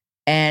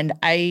 And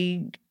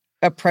I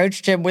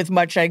approached him with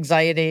much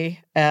anxiety.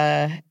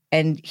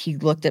 And he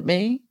looked at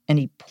me and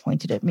he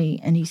pointed at me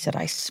and he said,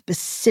 I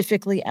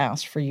specifically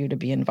asked for you to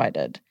be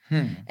invited.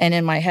 And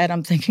in my head,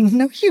 I'm thinking,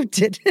 no, you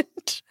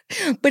didn't.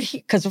 But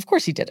because of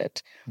course he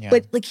didn't. Yeah.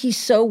 But like he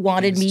so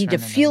wanted me to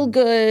feel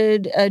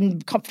good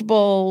and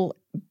comfortable,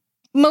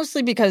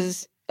 mostly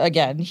because,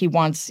 again, he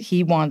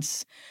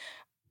wants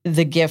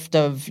the gift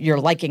of you're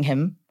liking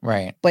him.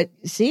 Right. But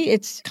see,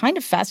 it's kind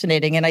of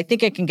fascinating and I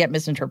think it can get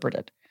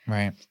misinterpreted.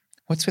 Right.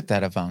 What's with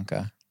that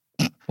Ivanka?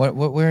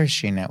 Where is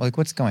she now? Like,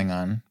 what's going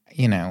on?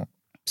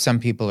 Some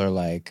people are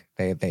like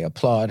they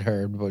applaud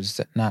her.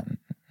 Was not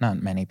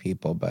many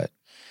people, but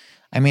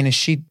I mean, is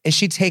she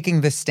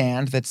taking the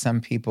stand that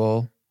some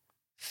people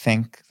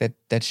think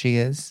that she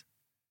is?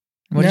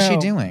 What is she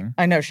doing?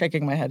 I know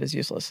shaking my head is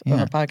useless on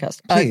a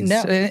podcast. Please,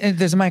 no.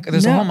 There's a mic.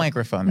 There's a whole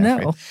microphone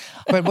there. No.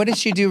 But what did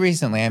she do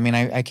recently? I mean,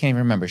 I can't even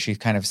remember. She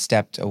kind of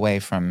stepped away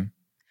from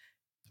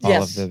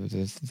all of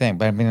the thing.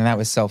 But I mean, that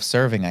was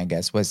self-serving, I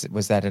guess. Was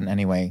that in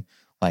any way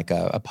like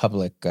a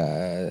public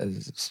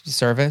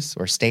service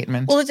or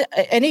statement? Well,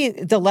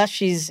 the less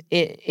she's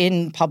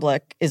in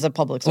public is a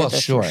public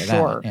service. Well,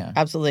 sure,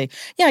 absolutely.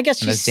 Yeah, I guess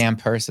and those damn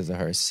purses of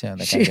hers. Yeah,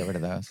 they gotta get rid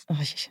of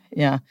those.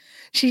 Yeah,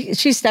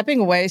 she's stepping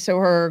away so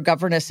her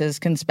governesses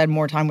can spend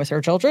more time with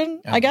her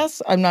children. I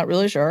guess I'm not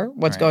really sure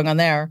what's going on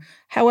there.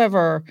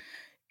 However,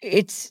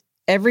 it's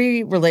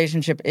every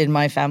relationship in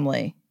my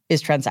family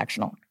is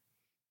transactional,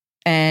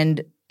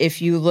 and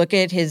if you look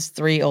at his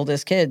 3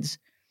 oldest kids,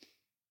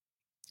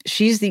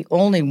 she's the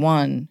only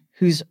one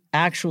who's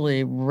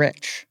actually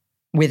rich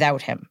without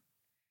him.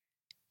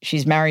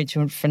 She's married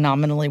to a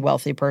phenomenally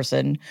wealthy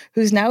person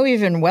who's now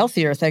even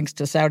wealthier thanks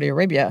to Saudi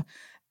Arabia.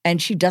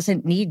 And she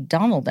doesn't need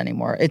Donald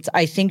anymore.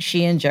 I think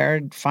she and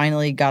Jared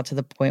finally got to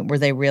the point where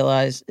they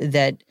realized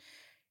that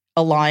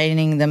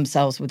aligning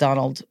themselves with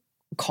Donald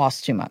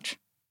costs too much.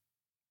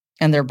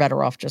 And they're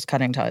better off just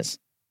cutting ties.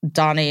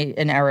 Donnie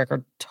and Eric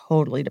are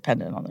totally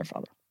dependent on their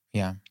father.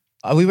 Yeah.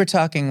 We were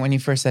talking when you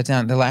first sat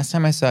down. The last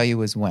time I saw you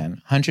was when?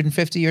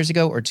 150 years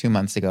ago or 2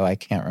 months ago? I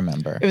can't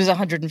remember. It was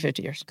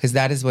 150 years. Because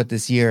that is what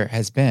this year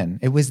has been.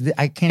 It was,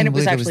 I can't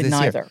believe it was this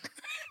neither. year.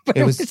 But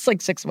it was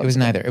like 6 months It was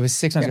ago. neither. It was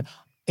 6 months ago.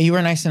 You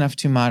were nice enough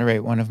to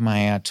moderate one of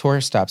my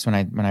tour stops when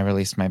I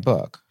released my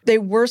book. They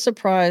were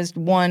surprised,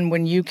 1,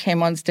 when you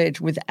came on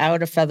stage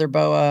without a feather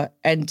boa,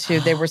 and 2,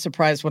 they were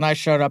surprised when I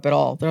showed up at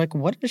all. They're like,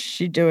 what is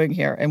she doing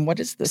here? And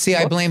what is this? See,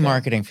 I blame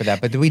marketing for that,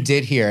 but we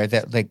did hear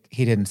that like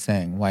he didn't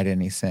sing. Why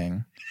didn't he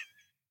sing?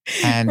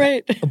 And,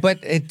 right.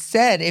 But it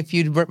said, if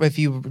you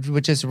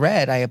just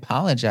read, I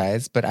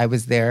apologize, but I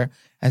was there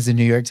as a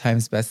New York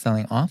Times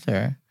bestselling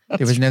author.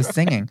 There was no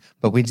singing,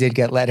 but we did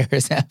get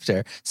letters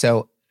after.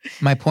 So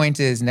my point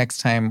is, next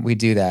time we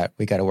do that,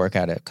 we got to work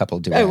out a couple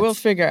duets. I will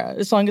figure out.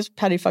 As long as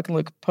Patty fucking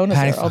LuPone is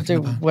there, I'll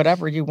do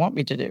whatever you want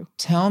me to do.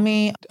 Tell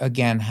me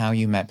again how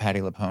you met Patti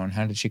LuPone.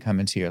 How did she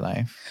come into your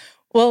life?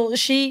 Well,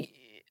 she,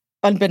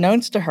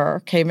 unbeknownst to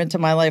her, came into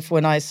my life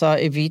when I saw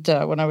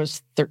Evita when I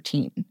was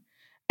 13.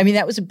 I mean,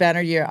 that was a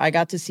banner year. I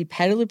got to see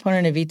Patti LuPone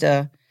and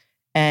Evita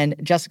and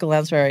Jessica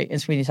Lansbury in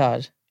Sweeney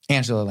Todd.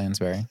 Angela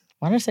Lansbury.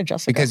 Why did I say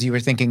Jessica? Because you were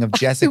thinking of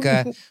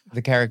Jessica,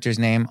 the character's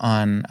name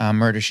on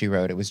Murder, She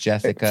Wrote. It was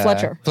Jessica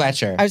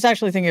Fletcher. I was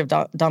actually thinking of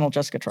Donald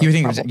Jessica Trump. You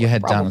were thinking you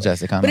had Donald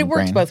Jessica on But the it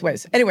works brain. both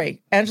ways. Anyway,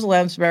 Angela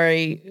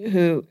Lansbury,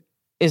 who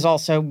is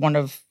also one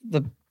of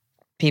the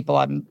people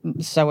I'm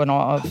so in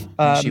awe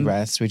of. She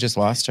rests. We just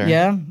lost her.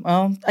 Yeah.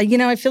 Well,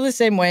 I feel the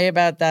same way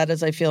about that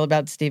as I feel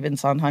about Stephen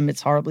Sondheim.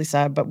 It's horribly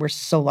sad, but we're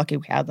so lucky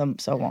we had them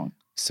so long.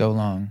 So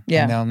long.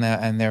 Yeah.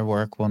 And their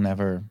work will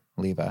never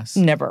leave us.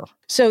 Never.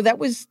 So that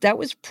was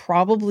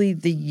probably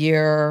the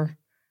year.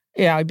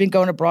 Yeah, I've been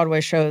going to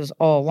Broadway shows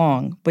all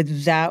along, but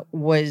that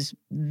was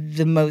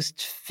the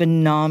most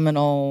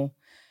phenomenal,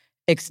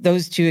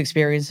 those two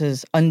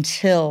experiences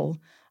until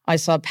I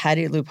saw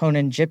Patti LuPone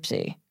in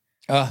Gypsy.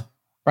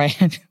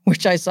 Right?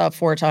 Which I saw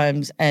 4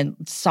 times and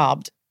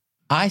sobbed.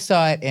 I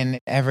saw it in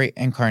every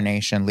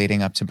incarnation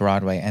leading up to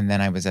Broadway, and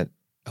then I was at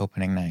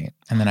opening night,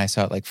 and then I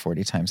saw it like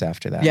 40 times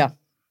after that. Yeah.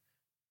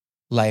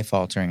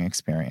 Life-altering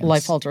experience.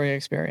 Life-altering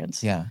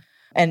experience. Yeah.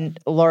 And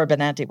Laura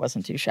Benanti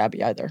wasn't too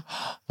shabby either.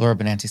 Laura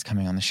Benanti's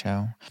coming on the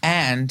show.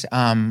 And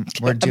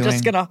we're doing... I'm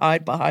just going to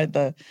hide behind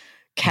the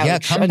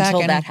couch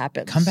until that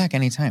happens. Come back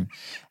anytime.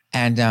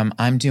 And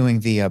I'm doing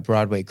the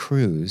Broadway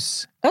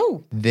cruise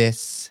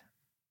this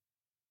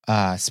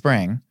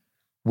spring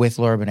with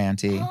Laura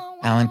Benanti,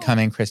 Alan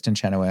Cumming, Kristen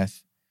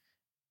Chenoweth.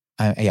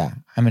 I'm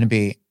going to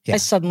be... Yeah. I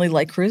suddenly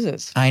like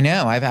cruises. I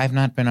know. I've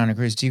not been on a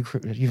cruise. You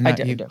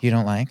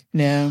don't like?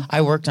 No.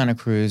 I worked on a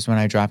cruise when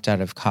I dropped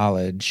out of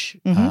college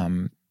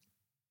 5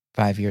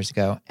 years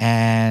ago,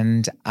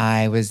 and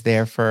I was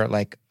there for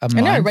like a month.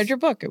 I know. I read your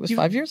book. It was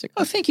 5 years ago.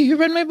 Oh, thank you. You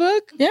read my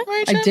book? Yeah,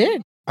 right, I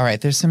did. All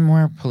right. There's some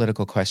more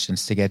political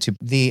questions to get to.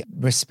 The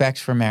Respect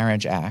for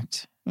Marriage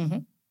Act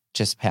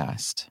just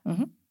passed.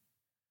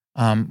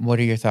 What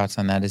are your thoughts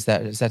on that? Is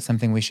that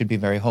something we should be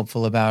very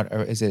hopeful about,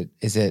 or is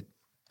it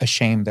a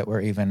shame that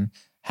we're even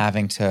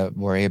having to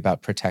worry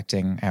about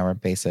protecting our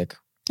basic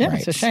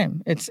rights? It's a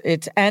shame. It's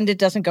and it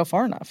doesn't go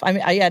far enough. I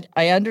mean,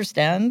 I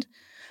understand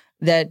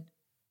that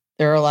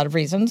there are a lot of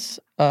reasons,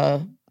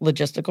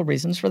 logistical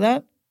reasons for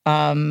that,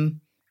 and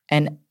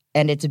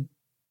it's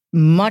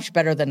much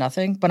better than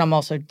nothing. But I'm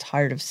also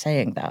tired of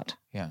saying that.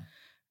 Yeah,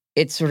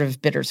 it's sort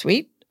of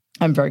bittersweet.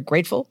 I'm very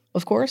grateful,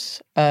 of course,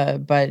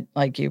 but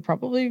like you,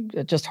 probably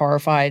just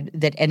horrified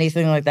that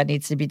anything like that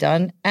needs to be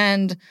done,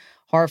 and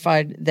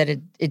horrified that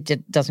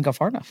it doesn't go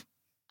far enough.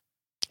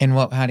 And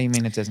how do you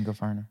mean it doesn't go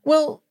far enough?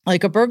 Well,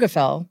 like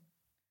Obergefell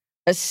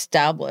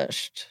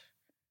established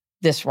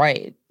this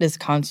right, this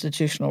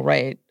constitutional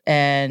right,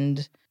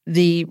 and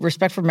the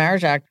Respect for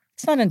Marriage Act,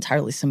 it's not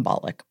entirely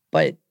symbolic,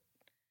 but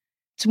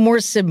it's more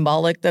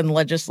symbolic than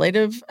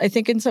legislative, I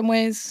think, in some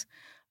ways.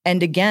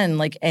 And again,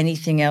 like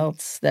anything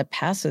else that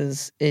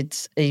passes,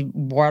 it's a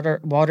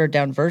watered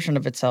down version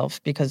of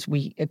itself because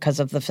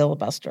of the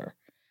filibuster.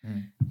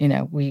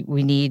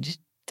 We need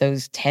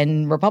those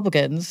 10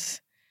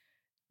 Republicans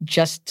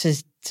just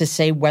to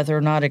say whether or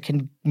not it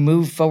can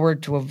move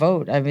forward to a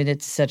vote. I mean,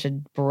 it's such a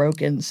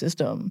broken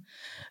system.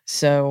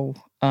 So,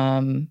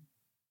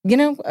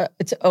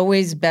 it's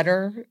always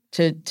better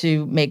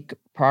to make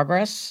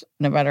progress,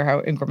 no matter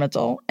how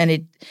incremental.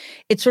 And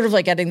it's sort of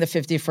like getting the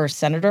 51st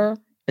senator,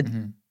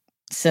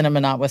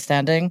 cinema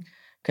notwithstanding,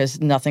 because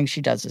nothing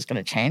she does is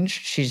going to change.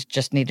 She's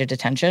just needed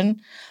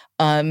attention.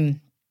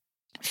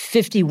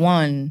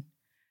 51,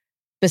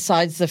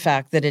 besides the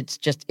fact that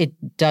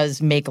it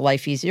does make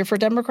life easier for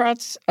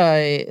Democrats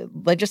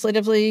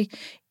legislatively,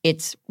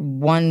 it's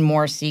one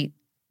more seat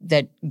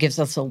that gives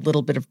us a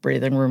little bit of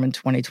breathing room in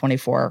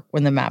 2024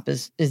 when the map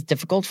is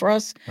difficult for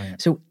us.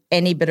 Right. So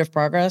any bit of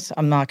progress,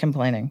 I'm not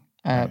complaining.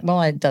 Right.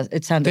 Well,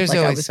 it sounded like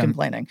I was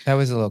complaining. That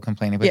was a little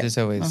complaining, but there's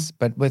always,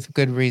 but with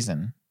good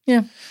reason.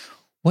 Yeah.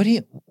 What do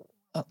you...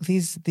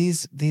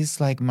 These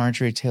like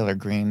Marjorie Taylor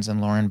Greenes and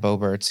Lauren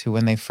Boeberts, who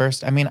when they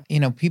first,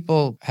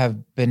 people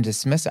have been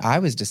dismissive. I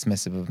was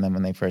dismissive of them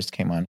when they first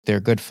came on. They're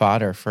good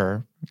fodder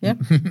for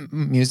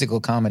musical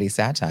comedy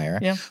satire.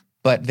 Yeah.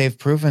 But they've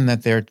proven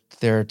that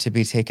they're to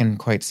be taken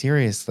quite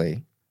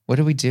seriously. What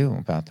do we do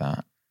about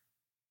that?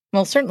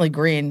 Well, certainly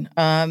Green.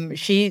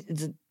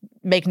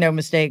 Make no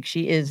mistake,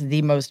 she is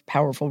the most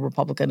powerful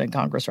Republican in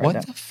Congress right now.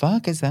 What the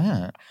fuck is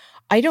that?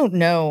 I don't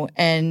know.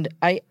 And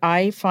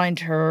I find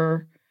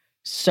her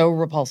so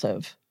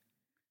repulsive.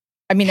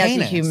 I mean, heinous.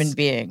 As a human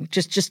being,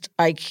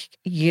 I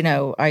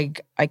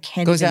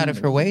can't. Goes out of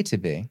her way to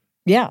be.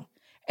 Yeah,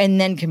 and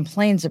then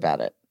complains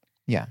about it.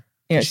 Yeah,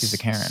 she's a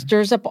Karen.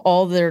 Stirs up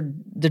all the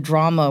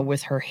drama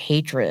with her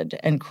hatred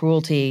and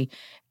cruelty,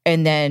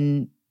 and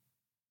then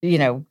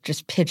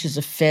just pitches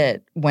a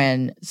fit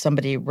when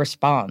somebody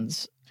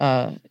responds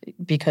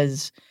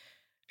because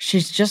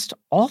she's just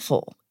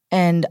awful.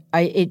 And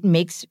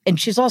and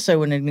she's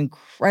also in an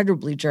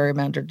incredibly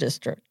gerrymandered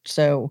district,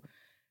 so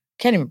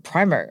can't even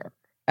primary her.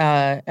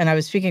 And I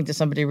was speaking to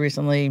somebody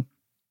recently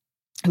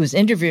who was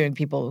interviewing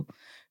people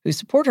who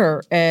support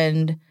her,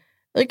 and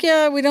we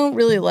don't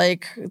really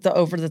like the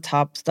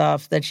over-the-top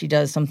stuff that she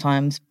does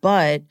sometimes,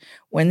 but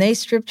when they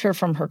stripped her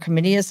from her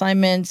committee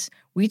assignments,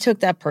 we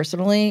took that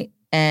personally,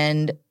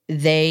 and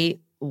they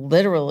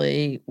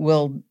literally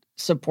will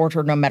support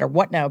her no matter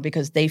what now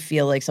because they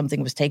feel like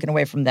something was taken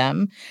away from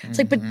them. It's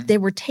like, but they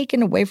were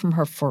taken away from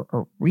her for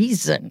a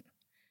reason.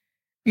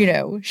 You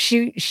know,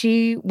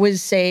 she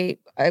was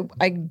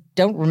I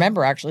don't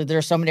remember actually. There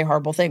are so many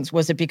horrible things.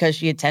 Was it because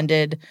she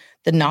attended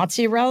the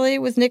Nazi rally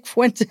with Nick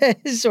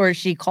Fuentes, or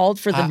she called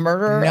for the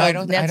murder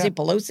of Nancy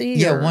Pelosi?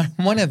 Yeah,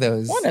 one of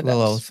those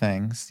little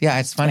things. Yeah,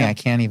 it's funny. I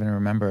can't even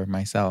remember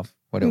myself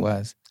what it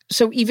was.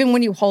 So even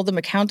when you hold them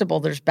accountable,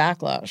 there's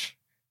backlash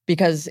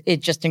because it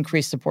just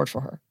increased support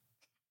for her.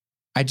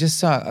 I just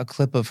saw a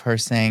clip of her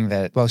saying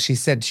that, well, she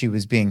said she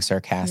was being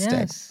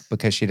sarcastic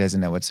because she doesn't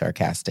know what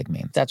sarcastic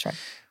means. That's right.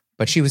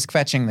 But she was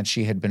fetching that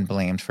she had been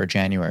blamed for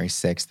January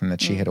 6th and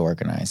that she had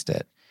organized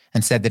it,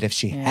 and said that if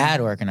she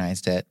had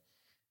organized it,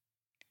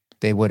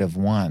 they would have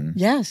won.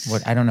 Yes.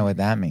 I don't know what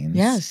that means.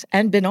 Yes,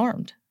 and been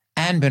armed.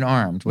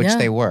 Which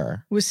they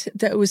were.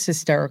 That was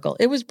hysterical.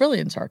 It was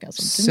brilliant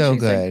sarcasm. So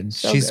good.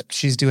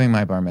 She's doing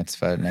my bar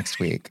mitzvah next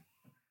week.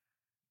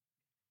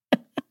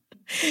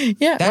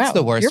 Yeah, that's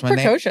the worst. You're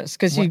precocious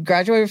because you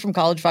graduated from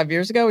college 5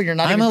 years ago and you're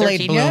not even 13 yet. I'm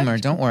a late bloomer.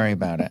 Don't worry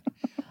about it.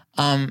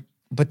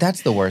 But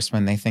that's the worst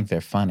when they think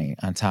they're funny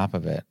on top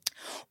of it.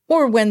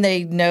 Or when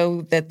they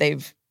know that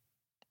they've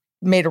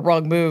made a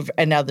wrong move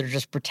and now they're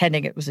just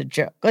pretending it was a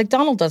joke. Like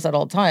Donald does that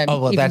all the time.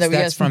 Oh, well,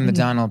 that's from the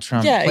Donald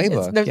Trump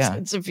playbook. It's no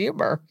sense of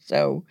humor.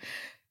 So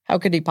how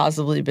could he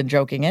possibly have been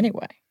joking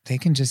anyway? They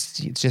can just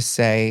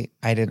say,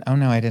 I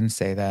didn't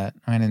say that.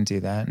 I didn't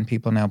do that. And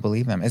people now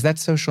believe them. Is that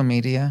social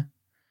media?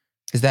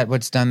 Is that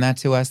what's done that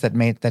to us?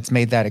 That's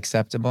made that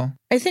acceptable?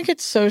 I think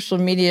it's social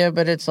media,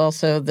 but it's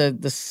also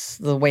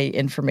the way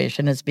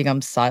information has become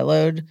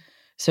siloed.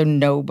 So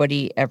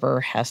nobody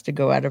ever has to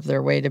go out of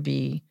their way to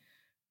be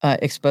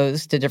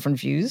exposed to different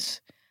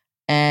views.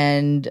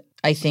 And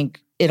I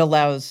think it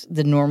allows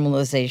the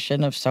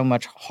normalization of so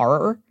much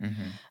horror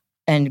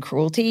and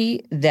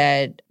cruelty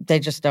that they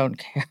just don't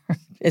care.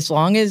 As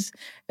long as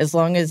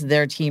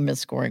their team is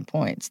scoring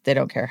points, they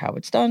don't care how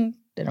it's done.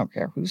 They don't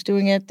care who's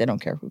doing it. They don't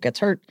care who gets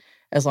hurt.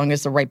 As long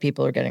as the right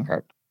people are getting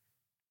hurt.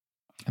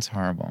 That's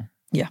horrible.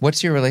 Yeah.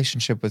 What's your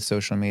relationship with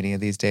social media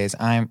these days?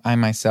 I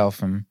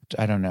myself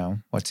I don't know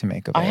what to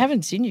make of it. I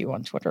haven't seen you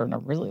on Twitter in a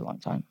really long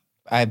time.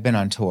 I've been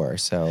on tour,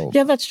 so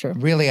yeah, that's true.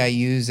 Really, I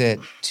use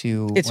it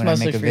when I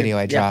make a video,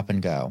 I drop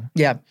and go.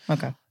 Yeah.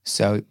 Okay.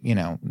 So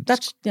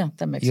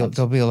that makes sense.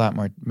 There'll be a lot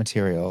more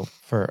material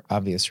for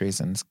obvious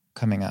reasons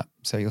coming up,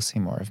 so you'll see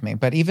more of me.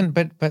 But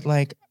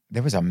like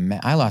there was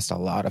I lost a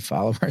lot of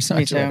followers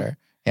on Twitter.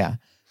 Yeah.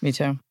 Me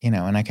too.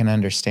 And I can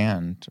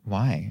understand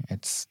why.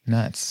 It's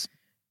nuts.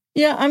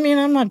 Yeah, I mean,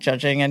 I'm not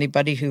judging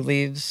anybody who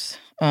leaves.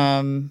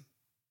 A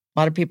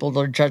lot of people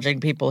are judging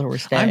people who are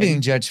staying. I'm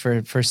being judged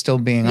for still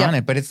being on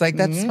it, but it's like,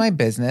 that's my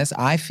business.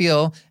 I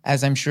feel,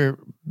 as I'm sure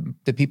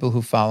the people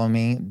who follow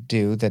me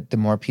do, that the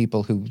more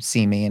people who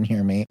see me and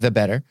hear me, the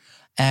better.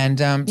 And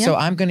so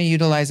I'm going to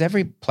utilize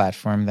every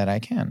platform that I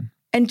can.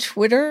 And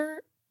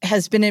Twitter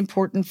has been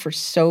important for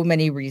so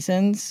many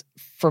reasons,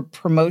 for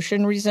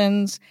promotion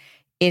reasons.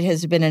 It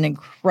has been an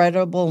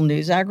incredible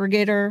news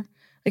aggregator.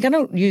 Like, I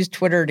don't use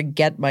Twitter to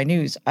get my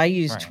news. I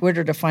use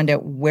Twitter to find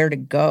out where to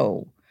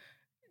go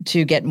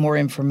to get more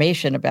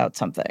information about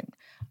something.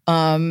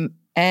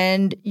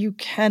 And you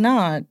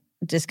cannot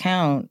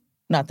discount,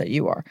 not that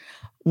you are,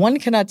 one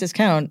cannot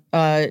discount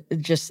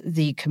just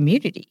the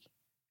community.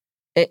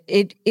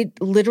 It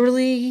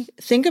literally,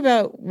 think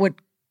about what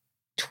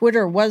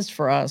Twitter was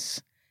for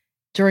us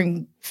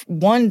during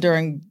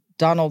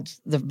Donald,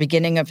 the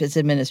beginning of his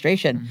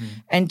administration,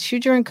 and two,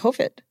 during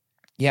COVID.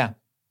 Yeah.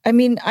 I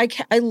mean, I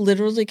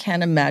literally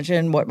can't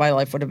imagine what my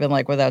life would have been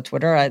like without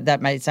Twitter. That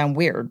might sound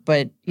weird,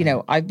 but,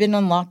 I've been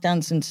on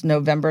lockdown since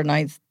November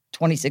 9th,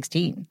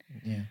 2016.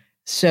 Yeah.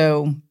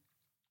 So,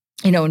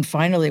 and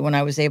finally, when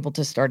I was able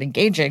to start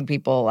engaging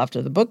people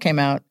after the book came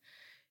out,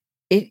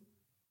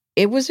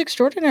 it was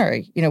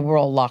extraordinary. We're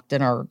all locked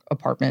in our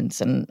apartments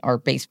and our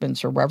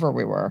basements or wherever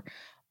we were.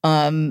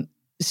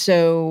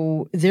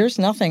 So there's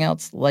nothing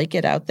else like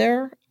it out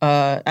there.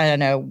 I don't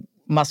know,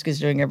 Musk is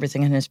doing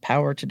everything in his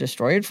power to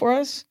destroy it for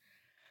us.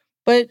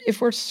 But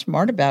if we're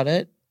smart about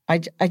it,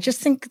 I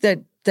just think that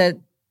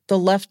the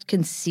left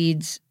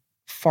concedes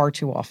far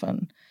too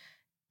often.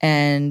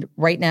 And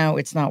right now,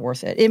 it's not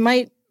worth it. It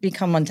might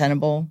become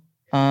untenable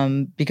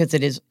because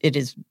it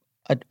is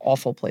an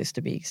awful place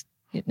to be.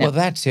 Well,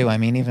 that too. I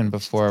mean, even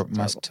before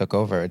Musk took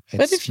over,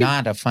 it's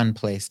not a fun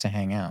place to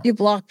hang out. You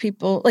block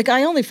people. Like,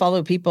 I only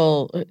follow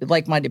people,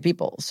 like-minded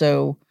people.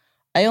 So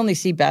I only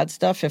see bad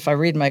stuff if I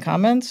read my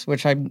comments,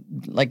 which I'm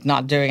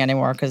not doing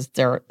anymore because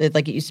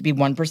it used to be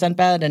 1%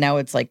 bad and now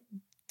it's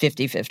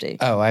 50-50.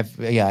 Oh, I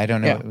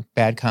don't know. Yeah.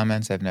 Bad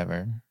comments, I've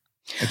never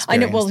experienced. I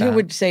know. Well, who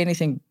would say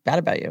anything bad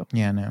about you?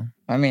 Yeah, no.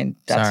 I mean,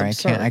 that's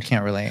absurd. I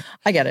can't relate.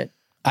 I get it.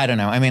 I don't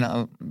know. I mean,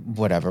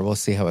 whatever. We'll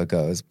see how it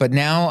goes. But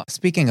now,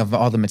 speaking of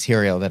all the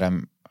material that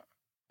I'm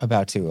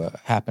about to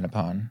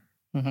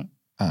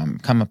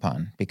come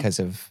upon because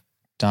of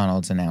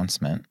Donald's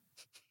announcement,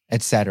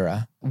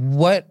 etc.,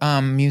 what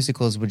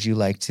musicals would you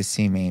like to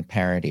see me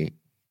parody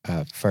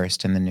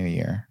first in the new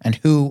year? And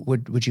who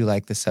would you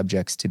like the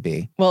subjects to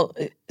be? Well,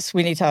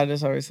 Sweeney Todd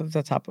is always at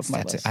the top of my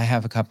That's list. it. I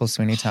have a couple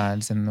Sweeney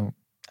Todds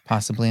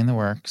possibly in the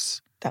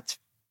works. That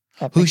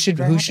Who makes me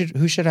very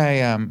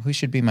happy. who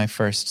should be my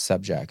first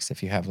subjects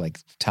if you have like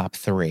top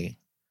 3?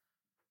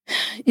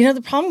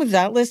 The problem with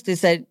that list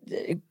is that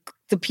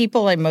the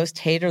people I most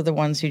hate are the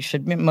ones who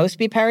should most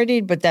be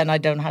parodied, but then I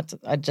don't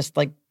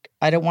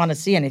want to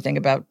see anything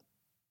about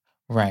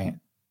Right.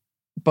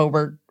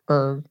 Boebert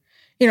or,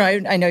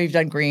 I know you've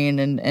done Green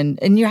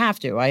and you have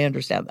to. I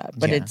understand that.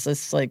 But Yeah. it's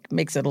just like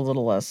makes it a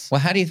little less.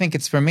 Well, how do you think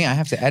it's for me? I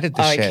have to edit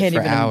the shit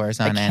for hours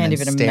on end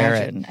and stare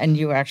at. And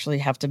you actually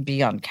have to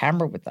be on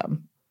camera with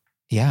them.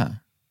 Yeah.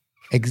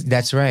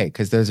 That's right,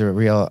 because those are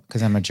real,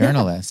 because I'm a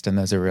journalist and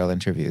those are real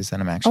interviews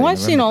and I'm actually I've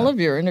seen all of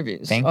your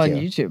interviews Thank on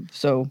you. YouTube.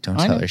 So Don't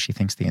tell her, she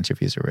thinks the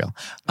interviews are real.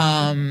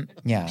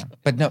 Yeah,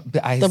 but no,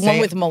 the one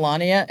with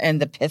Melania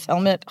and the pith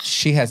helmet.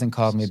 She hasn't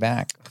called me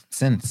back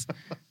since.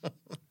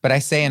 But I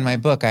say in my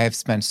book, I have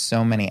spent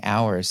so many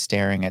hours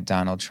staring at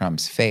Donald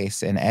Trump's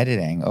face in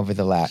editing over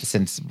the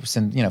since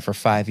for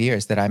 5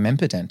 years that I'm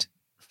impotent.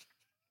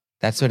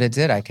 That's what it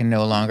did. I can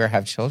no longer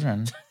have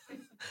children.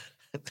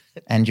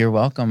 And you're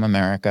welcome,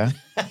 America.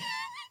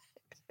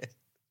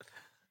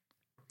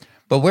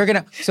 But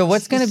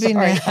what's gonna be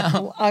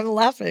now? I'm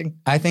laughing.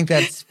 I think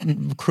that's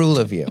cruel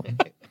of you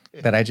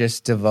that I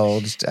just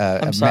divulged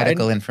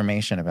medical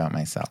information about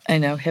myself. I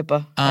know,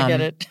 HIPAA. I get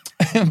it.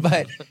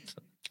 But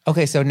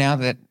okay, so now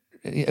that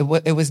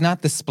it was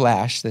not the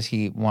splash that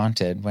he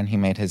wanted when he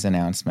made his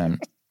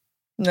announcement.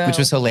 No. Which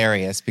was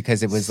hilarious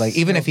because it was like,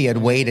 even if he had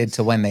waited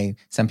to when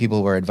some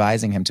people were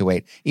advising him to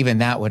wait, even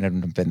that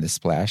wouldn't have been the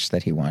splash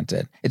that he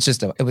wanted. It's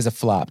just it was a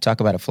flop. Talk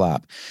about a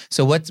flop.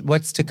 So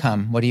what's to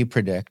come? What do you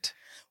predict?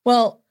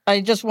 Well,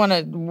 I just want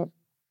to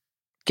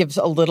give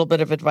a little bit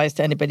of advice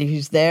to anybody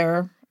who's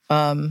there.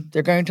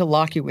 They're going to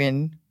lock you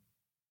in.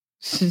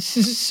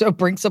 So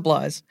bring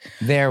supplies.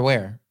 There,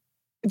 where?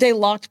 They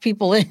locked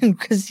people in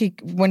because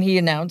when he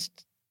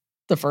announced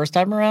the first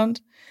time around,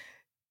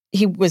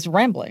 he was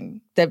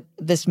rambling that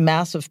this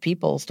mass of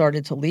people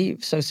started to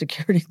leave. So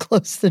security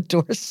closed the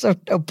doors so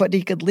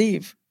nobody could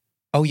leave.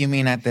 Oh, you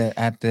mean at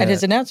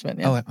his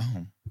announcement? Yeah.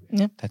 Oh,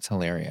 yeah. That's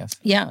hilarious.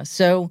 Yeah.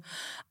 So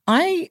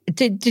I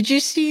did you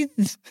see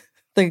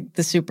the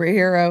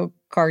superhero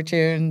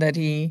cartoon that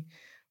he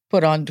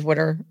put on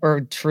Twitter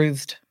or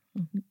Truthed?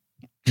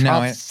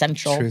 No,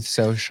 Central. Truth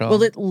Social.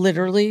 Well, it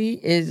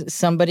literally is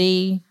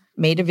somebody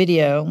made a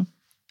video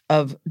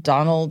of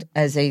Donald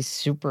as a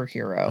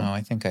superhero. Oh,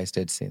 I think I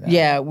did see that.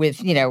 Yeah,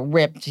 with,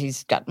 ripped.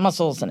 He's got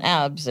muscles and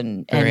abs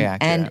and Very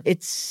accurate. And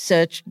it's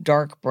such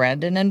dark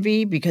Brandon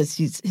envy because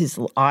his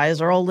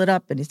eyes are all lit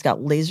up and he's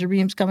got laser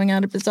beams coming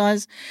out of his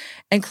eyes.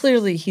 And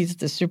clearly he's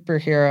the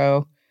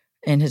superhero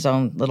in his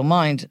own little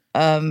mind.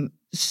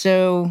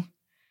 So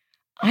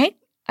I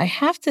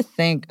have to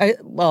think,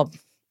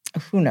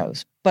 who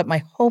knows? But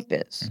my hope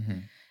is,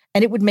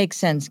 and it would make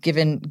sense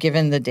given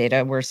the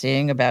data we're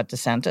seeing about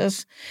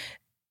DeSantis,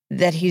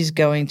 that he's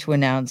going to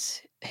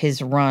announce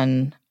his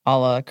run a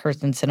la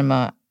Kirsten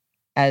Sinema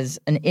as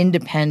an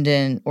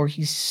independent, or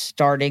he's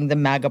starting the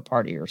MAGA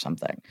party or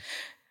something.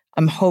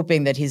 I'm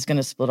hoping that he's going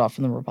to split off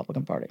from the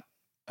Republican Party.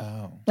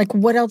 Oh. Like,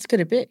 what else could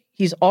it be?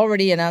 He's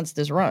already announced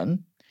his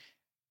run.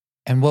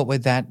 And what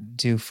would that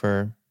do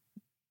for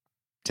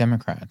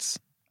Democrats?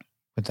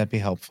 Would that be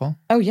helpful?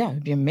 Oh, yeah.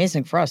 It'd be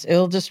amazing for us.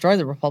 It'll destroy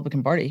the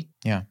Republican Party.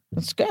 Yeah.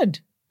 That's good.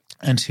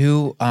 And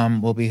who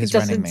will be his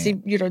running mate?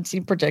 You don't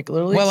seem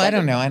particularly Well, excited.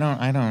 I don't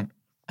know.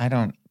 I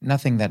don't.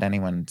 Nothing that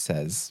anyone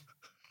says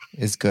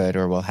is good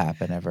or will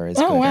happen ever is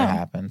good or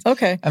happens.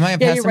 Okay. Am I a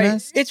You're right.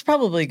 pessimist? It's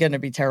probably going to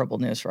be terrible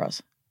news for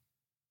us.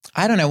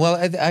 I don't know. Well,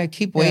 I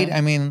keep waiting. Yeah.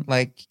 I mean,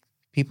 like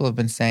people have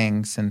been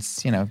saying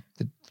since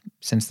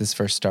since this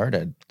first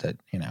started that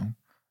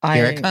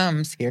here it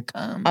comes. Here it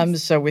comes. I'm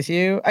so with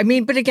you. I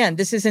mean, but again,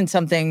 this isn't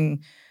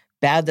something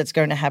bad that's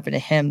going to happen to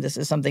him. This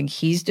is something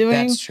he's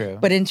doing. That's true.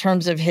 But in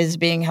terms of his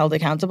being held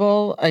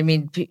accountable, I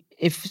mean,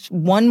 if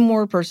one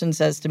more person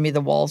says to me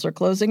the walls are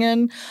closing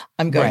in,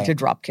 I'm going to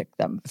drop kick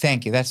them.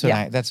 Thank you. That's what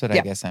I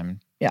guess I'm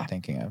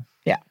thinking of.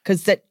 Yeah,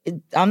 because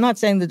I'm not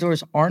saying the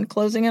doors aren't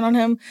closing in on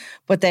him,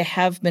 but they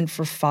have been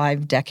for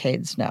 5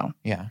 decades now.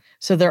 Yeah.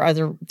 So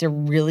they're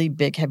really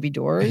big, heavy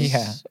doors.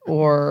 Yeah.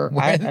 Or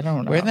I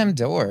don't know. Where are them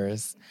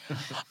doors?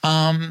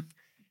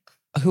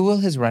 Who will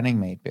his running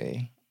mate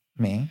be?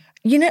 Me?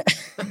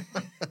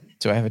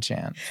 Do I have a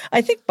chance?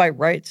 I think by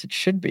rights it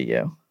should be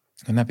you.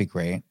 Wouldn't that be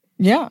great?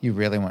 Yeah. You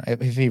really want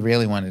if he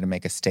really wanted to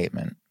make a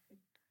statement.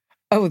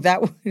 Oh,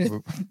 that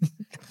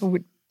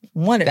would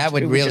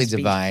really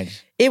divide.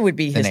 It would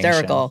be the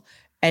hysterical,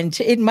 nation.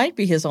 and it might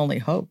be his only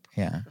hope.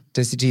 Yeah.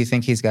 Do you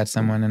think he's got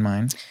someone in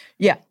mind?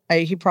 Yeah,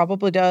 he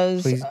probably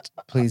does.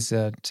 Please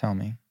tell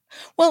me.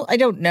 Well, I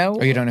don't know.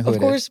 Or you don't know who of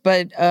course,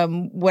 but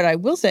what I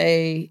will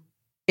say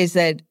is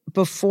that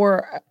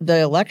before the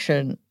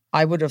election,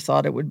 I would have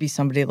thought it would be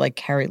somebody like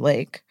Carrie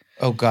Lake.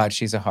 Oh, God,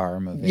 she's a horror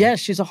movie. Yeah,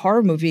 she's a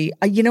horror movie.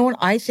 You know what?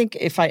 I think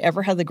if I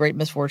ever had the great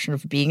misfortune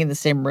of being in the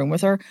same room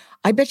with her,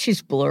 I bet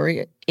she's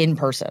blurry in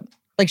person.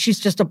 Like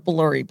she's just a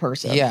blurry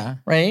person. Yeah.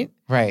 Right?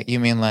 Right. You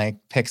mean like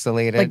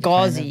pixelated? Like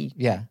gauzy. Kind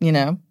of? Yeah. You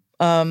know?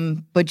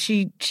 But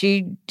she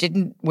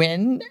didn't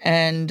win,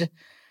 and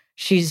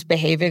she's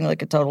behaving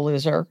like a total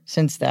loser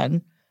since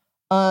then.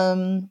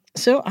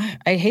 So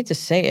I hate to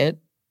say it,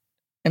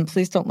 and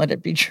please don't let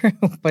it be true,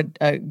 but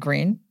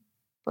Green,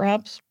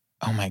 perhaps.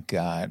 Oh my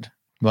God.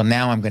 Well,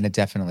 now I'm going to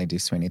definitely do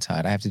Sweeney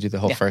Todd. I have to do the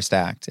whole first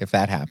act if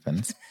that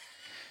happens.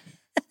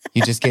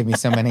 You just gave me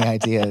so many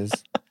ideas.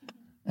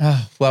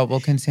 Oh, well, we'll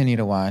continue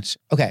to watch.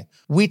 Okay.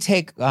 We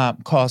take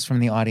calls from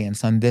the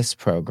audience on this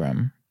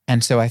program.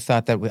 And so I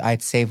thought that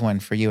I'd save one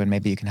for you, and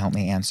maybe you can help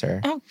me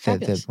answer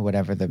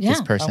whatever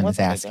this person is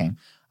asking.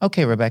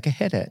 Okay, Rebecca,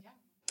 hit it.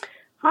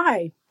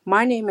 Hi,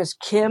 my name is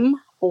Kim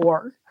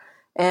Orr,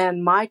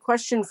 and my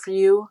question for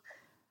you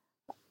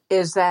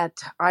is that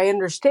I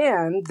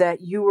understand that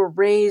you were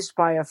raised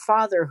by a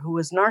father who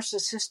was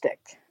narcissistic,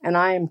 and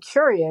I am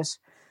curious,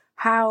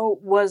 how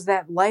was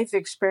that life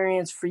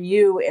experience for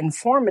you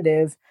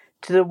informative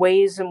to the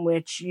ways in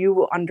which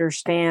you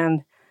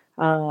understand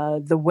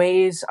the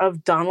ways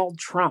of Donald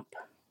Trump?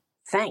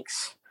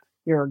 Thanks.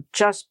 You're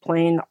just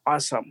plain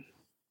awesome.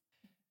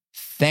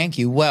 Thank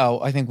you.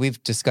 Well, I think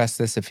we've discussed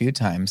this a few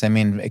times. I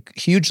mean,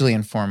 hugely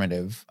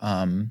informative.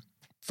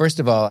 First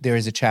of all, there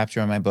is a chapter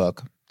in my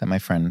book that my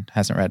friend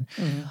hasn't read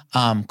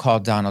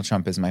called Donald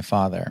Trump is My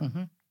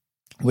Father,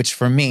 which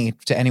for me,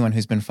 to anyone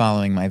who's been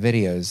following my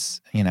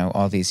videos,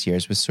 all these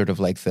years was sort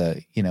of like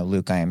the,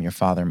 Luke, I am your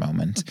father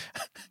moment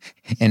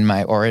in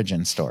my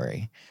origin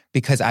story,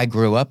 because I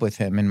grew up with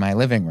him in my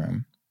living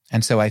room.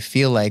 And so I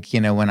feel like,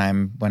 when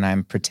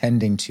I'm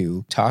pretending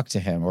to talk to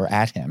him or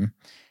at him,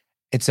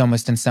 it's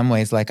almost in some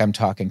ways like I'm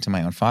talking to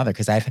my own father,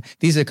 because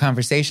these are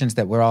conversations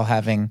that we're all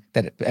having,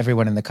 that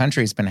everyone in the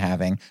country's been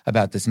having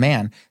about this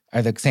man,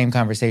 are the same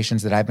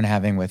conversations that I've been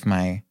having with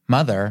my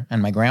mother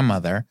and my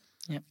grandmother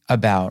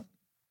about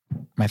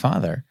my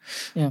father.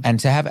 Yeah. And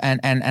to have,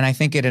 and I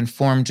think it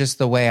informed just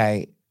the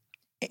way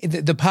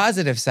the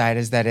positive side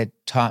is that it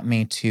taught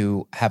me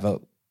to have a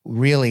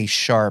really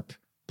sharp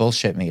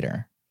bullshit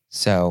meter.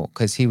 So,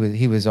 because he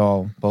was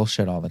all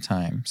bullshit all the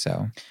time.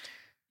 So,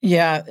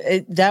 yeah,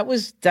 that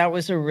was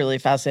a really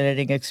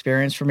fascinating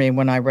experience for me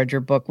when I read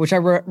your book, which I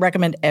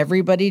recommend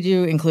everybody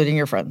do, including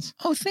your friends.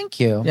 Oh, thank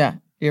you. Yeah,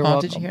 you're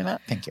welcome. Did you hear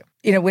that? Thank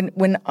you.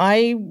 When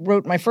I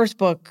wrote my first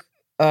book,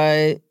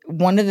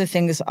 one of the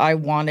things I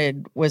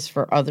wanted was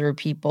for other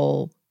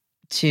people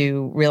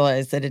to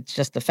realize that it's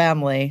just a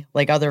family,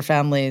 like other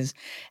families,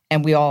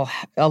 and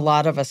a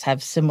lot of us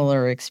have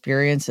similar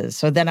experiences.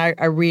 So then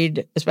I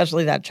read,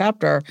 especially that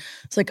chapter,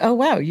 it's like, oh,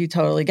 wow, you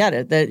totally get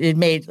it. That it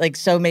made, like,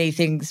 so many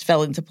things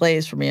fell into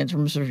place for me in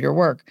terms of your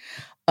work,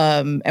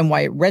 and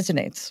why it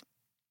resonates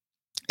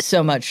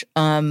so much.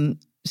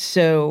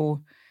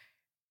 So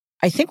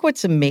I think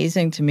what's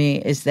amazing to me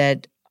is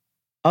that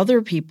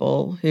other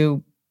people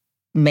who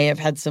may have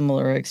had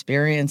similar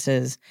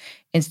experiences,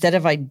 instead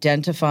of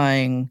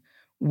identifying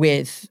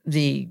with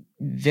the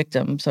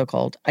victim,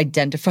 so-called,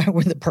 identify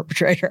with the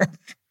perpetrator.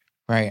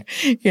 Right.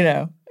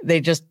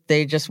 They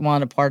just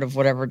want a part of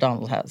whatever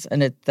Donald has.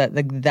 And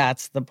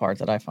that's the part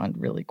that I find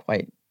really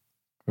quite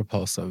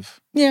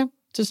repulsive. Yeah.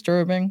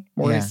 Disturbing,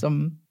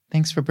 worrisome. Yeah.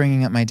 Thanks for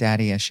bringing up my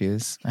daddy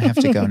issues. I have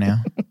to go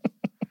now.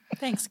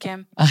 Thanks,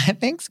 Kim.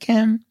 Thanks,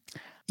 Kim.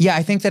 Yeah,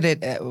 I think that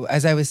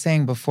as I was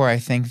saying before, I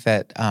think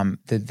that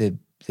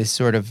the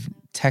sort of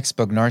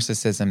textbook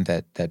narcissism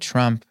that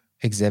Trump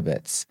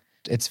exhibits,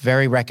 it's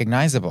very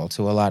recognizable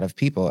to a lot of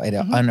people. It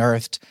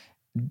unearthed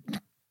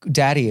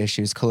daddy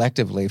issues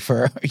collectively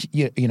for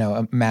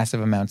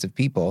massive amounts of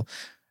people.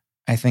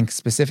 I think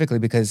specifically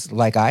because,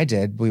 like I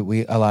did,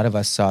 we a lot of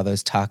us saw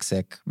those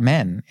toxic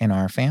men in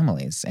our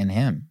families in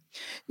him.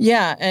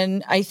 Yeah,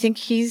 and I think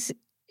he's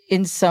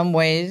in some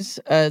ways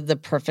the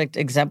perfect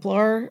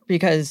exemplar,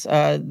 because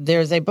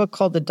there's a book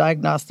called The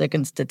Diagnostic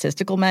and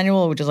Statistical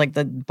Manual, which is like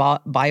the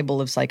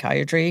Bible of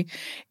psychiatry.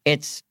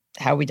 It's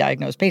how we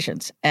diagnose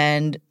patients.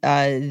 And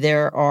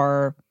there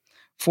are,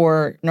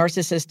 for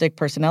narcissistic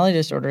personality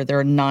disorder, there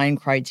are 9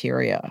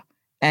 criteria.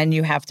 And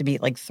you have to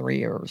meet like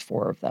 3 or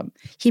 4 of them.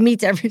 He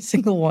meets every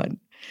single one.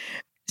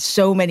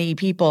 So many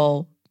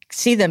people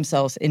see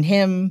themselves in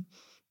him,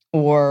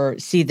 or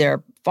see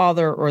their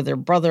father or their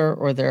brother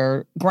or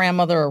their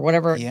grandmother or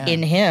whatever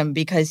in him,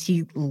 because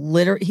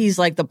he's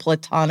like the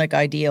platonic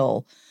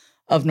ideal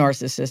of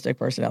narcissistic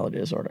personality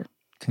disorder.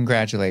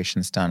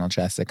 Congratulations, Donald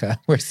Jessica.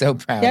 We're so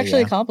proud of you. He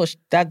actually accomplished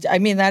that. I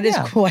mean, that is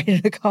quite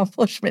an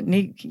accomplishment.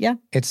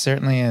 It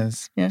certainly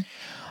is. Yeah.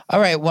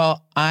 All right.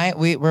 Well,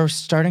 we're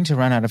starting to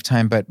run out of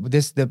time, but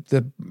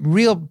the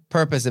real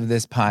purpose of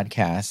this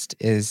podcast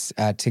is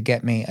to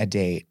get me a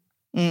date.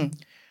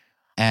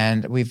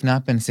 And we've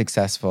not been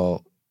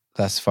successful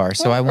thus far.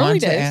 So I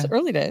want to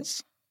early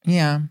days.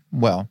 Yeah.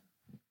 Well,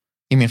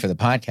 you mean for the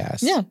podcast?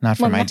 Yeah. Not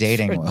for my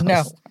dating woes.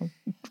 No.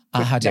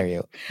 How dare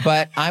you?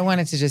 But I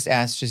wanted to just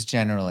ask, just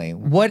generally,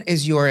 what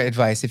is your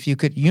advice? If you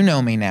could,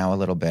 me now a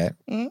little bit.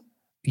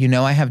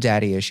 I have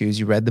daddy issues.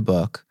 You read the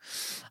book.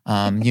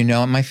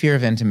 My fear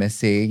of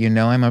intimacy.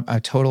 I'm a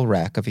total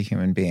wreck of a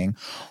human being.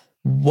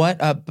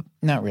 What up?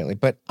 Not really,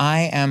 but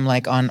I am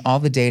like on all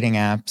the dating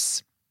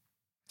apps.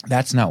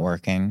 That's not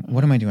working.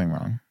 What am I doing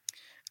wrong?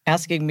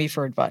 Asking me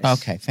for advice.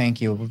 Okay, thank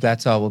you.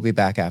 That's all. We'll be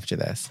back after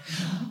this.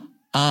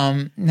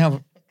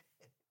 No,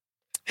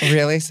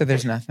 really? So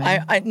there's nothing?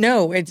 I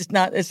no, it's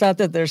not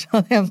that there's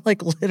nothing. I'm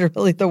like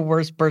literally the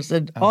worst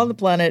person on the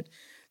planet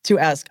to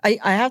ask. I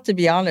have to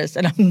be honest,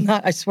 and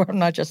I swear I'm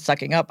not just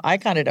sucking up. I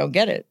kind of don't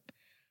get it.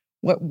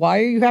 Why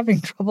are you having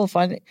trouble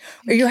finding?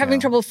 Are you having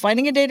trouble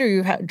finding a date, or are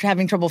you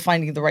having trouble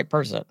finding the right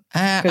person?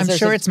 I'm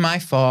sure it's my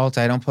fault.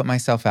 I don't put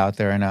myself out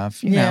there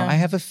enough. You know, I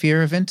have a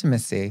fear of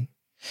intimacy.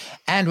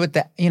 And with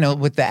the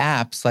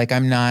apps, like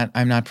I'm not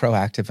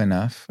proactive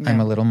enough. Yeah. I'm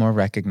a little more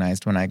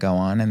recognized when I go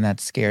on, and that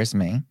scares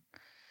me.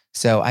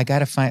 So I got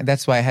to find,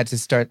 that's why I had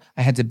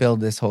to build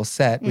this whole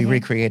set. Mm-hmm. We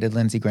recreated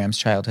Lindsey Graham's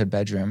childhood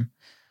bedroom.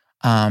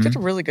 Did a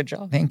really good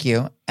job. Thank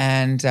you.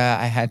 And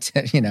I had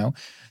to,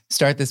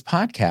 start this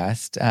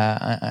podcast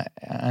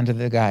under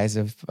the guise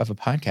of a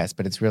podcast,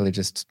 but it's really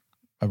just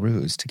a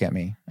ruse to get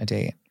me a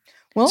date.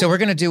 Well, so we're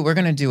gonna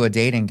do a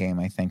dating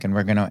game, I think,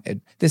 and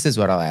this is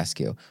what I'll ask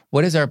you.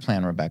 What is our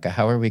plan, Rebecca?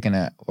 How are we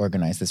gonna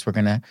organize this? We're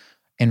gonna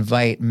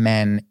invite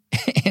men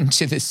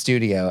into the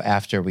studio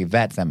after we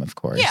vet them, of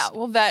course. Yeah,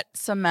 we'll vet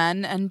some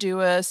men and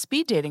do a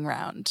speed dating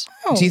round.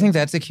 Oh. Do you think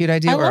that's a cute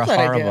idea or a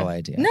horrible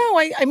idea? No,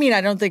 I mean,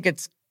 I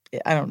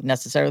don't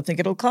necessarily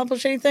think it'll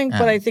accomplish anything,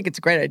 but I think it's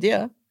a great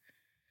idea.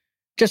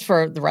 Just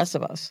for the rest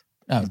of us.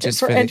 Oh, just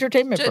for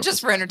entertainment purposes.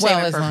 Just for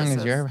entertainment purposes. Well, as long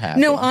as you're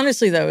happy. No,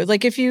 honestly, though,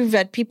 like if you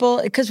vet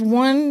people, because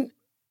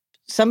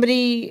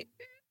somebody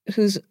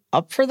who's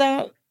up for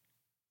that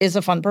is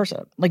a fun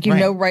person. Like, you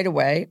know right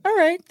away, all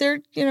right,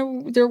 they're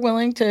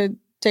willing to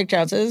take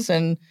chances,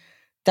 and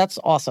that's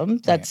awesome.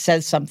 That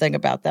says something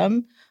about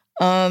them.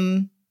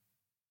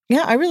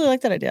 Yeah, I really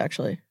like that idea,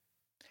 actually.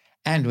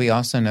 And we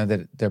also know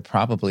that they're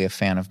probably a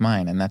fan of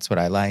mine, and that's what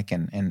I like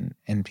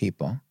in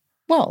people.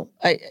 Well,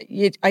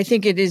 I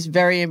think it is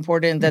very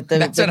important that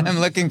that's what I'm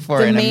looking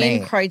for in a mate. The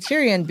main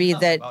criterion be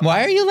that.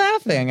 Why are you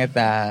laughing at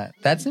that?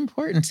 That's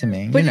important to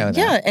me. But you know that.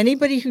 Yeah,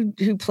 anybody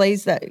who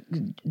plays that,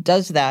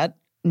 does that,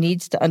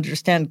 needs to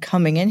understand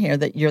coming in here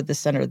that you're the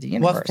center of the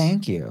universe. Well,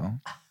 thank you.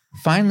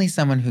 Finally,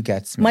 someone who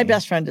gets me. My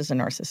best friend is a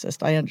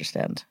narcissist. I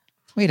understand.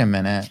 Wait a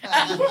minute.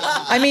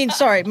 I mean,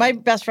 sorry. My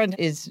best friend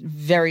is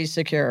very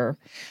secure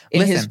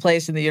in his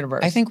place in the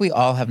universe. I think we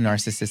all have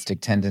narcissistic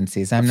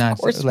tendencies. Of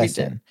course we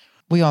do.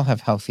 We all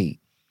have healthy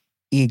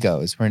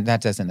egos.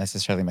 That doesn't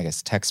necessarily make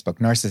us textbook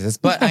narcissists,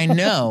 but I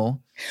know.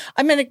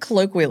 I meant it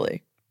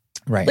colloquially.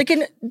 Right. Like,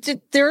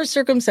 there are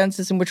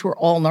circumstances in which we're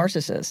all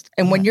narcissists.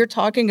 And when you're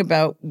talking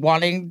about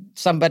wanting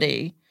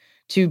somebody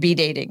to be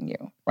dating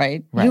you,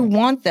 right? You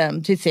want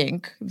them to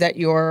think that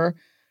you're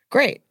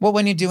great. Well,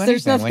 when you do anything,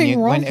 there's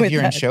nothing wrong with if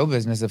you're that. in show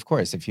business, of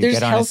course, if you there's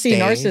get on a healthy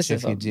stage,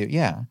 narcissism. if you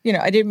do,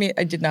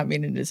 I did not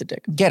mean it as a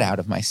dick. Get out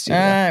of my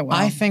studio. Well,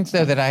 I think,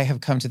 though, that I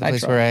have come to the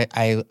place where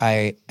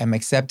I am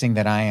accepting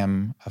that I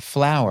am a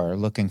flower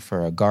looking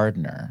for a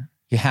gardener.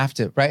 You have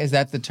to, right? Is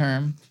that the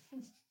term?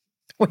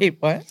 Wait,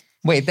 what?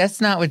 Wait,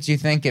 that's not what you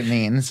think it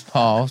means,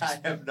 Paul. I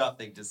have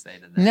nothing to say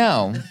to that.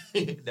 No.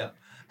 No.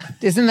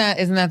 Isn't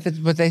that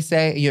what they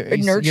say?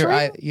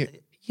 Nurturing?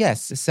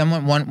 Yes,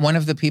 one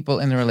of the people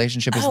in the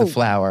relationship is the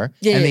flower,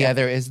 and the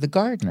other is the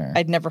gardener.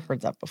 I'd never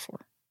heard that before.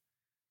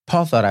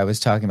 Paul thought I was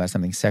talking about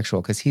something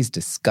sexual because he's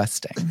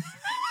disgusting.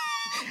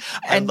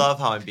 I love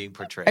how I'm being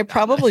portrayed. I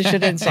probably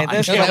shouldn't say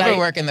this. He'll never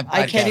work in the podcast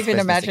I can't even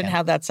business imagine again.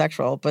 how that's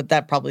sexual, but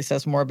that probably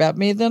says more about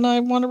me than I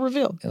want to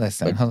reveal.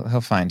 Listen,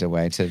 he'll find a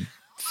way to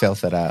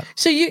filth it up.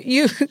 So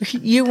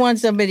you want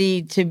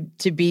somebody to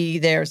be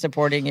there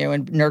supporting you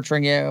and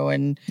nurturing you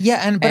and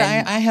but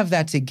I have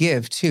that to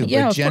give too.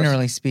 Yeah, but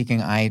generally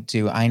speaking, I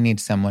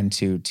need someone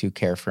to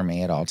care for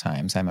me at all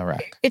times. I'm a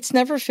wreck. It's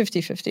never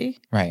 50-50.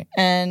 Right.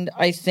 And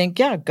I think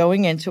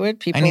going into it,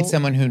 people I need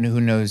someone who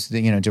knows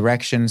the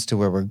directions to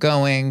where we're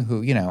going,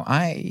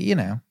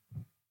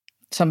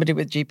 somebody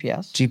with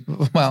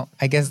GPS. Well,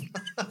 I guess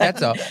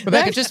that's all.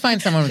 Rebecca, just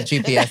find someone with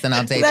GPS and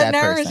I'll date that person.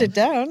 That narrows it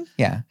down.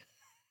 Yeah.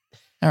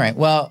 All right.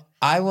 Well,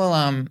 I will,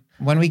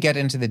 when we get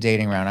into the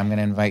dating round, I'm going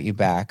to invite you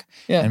back.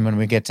 Yeah. And when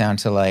we get down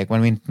to when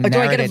we do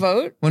I get a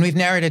vote? When we've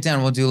narrowed it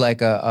down, we'll do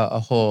like a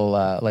whole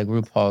like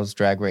RuPaul's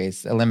Drag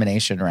Race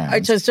elimination round.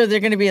 Right, so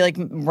they're going to be like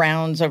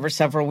rounds over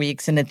several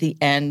weeks, and at the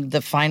end, the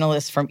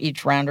finalists from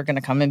each round are going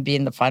to come and be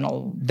in the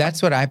final.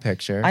 That's what I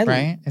picture,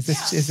 right? Is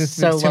this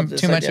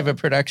too much of a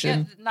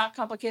production? Yeah, not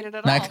complicated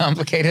at all. Not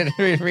complicated.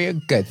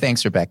 Good.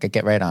 Thanks, Rebecca.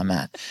 Get right on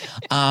that.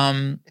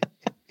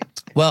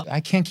 Well, I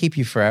can't keep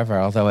you forever,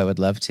 although I would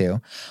love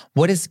to.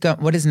 What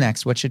is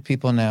next? What should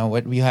people know?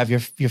 What you have your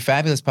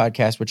fabulous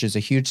podcast, which is a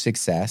huge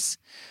success.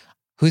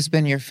 Who's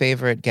been your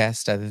favorite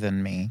guest other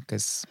than me?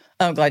 Because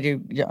I'm glad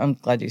you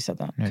said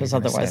that, because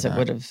otherwise it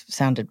would have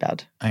sounded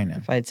bad. I know.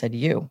 If I had said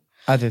you.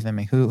 Other than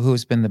me,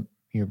 who's been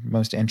your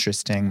most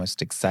interesting, most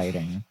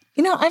exciting?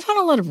 I've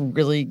had a lot of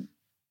really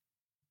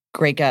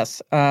great guests.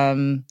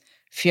 Fiona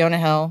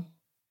Hill,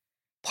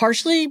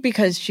 partially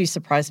because she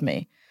surprised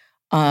me.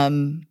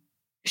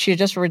 She had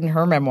just written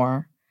her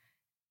memoir,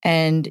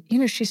 And,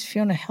 she's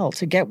Fiona Hill.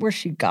 To get where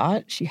she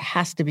got, she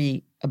has to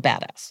be a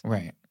badass.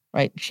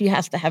 Right? She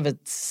has to have a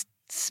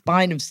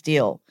spine of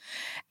steel.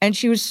 And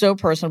she was so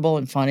personable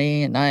and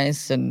funny and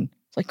nice. And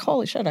it's like,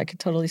 holy shit, I could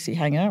totally see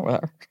hanging out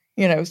with her.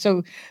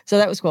 So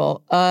that was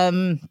cool.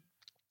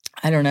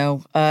 I don't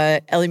know.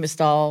 Ellie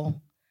Mistal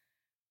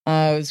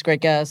was a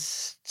great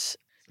guest.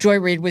 Joy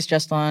Reid was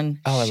just on.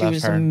 Oh, I love her. She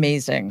was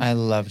amazing. I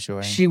love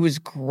Joy. She was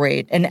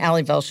great. And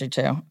Ali Velshi,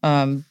 too.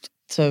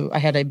 So I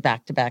had a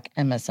back-to-back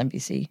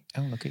MSNBC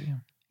Oh, look at you.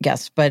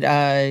 guest. But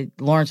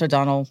Lawrence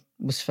O'Donnell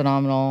was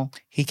phenomenal.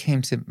 He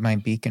came to my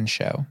Beacon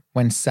show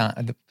when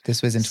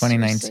this was in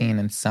 2019, Seriously?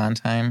 and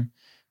Sondheim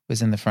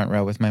was in the front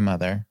row with my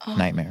mother.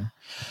 Nightmare.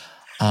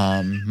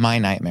 My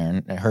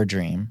nightmare, her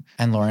dream.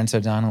 And Lawrence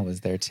O'Donnell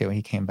was there, too.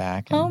 He came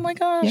back. And, Oh, my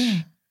gosh. Yeah.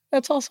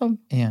 That's awesome.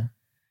 Yeah.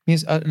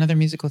 He's another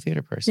musical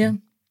theater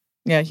person.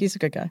 Yeah, he's a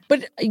good guy.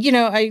 But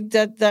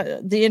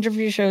the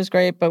interview show is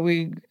great. But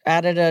we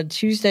added a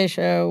Tuesday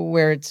show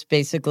where it's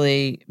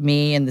basically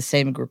me and the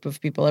same group of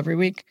people every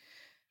week.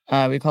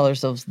 We call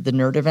ourselves the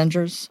Nerd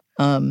Avengers,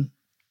 and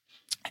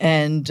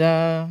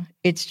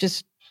it's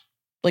just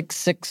like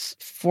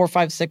 4,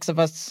 5, 6 of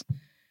us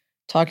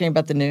talking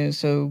about the news.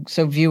 So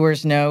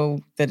viewers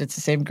know that it's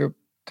the same group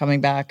coming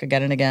back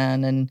again and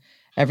again, and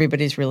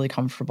everybody's really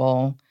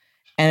comfortable,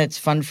 and it's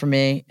fun for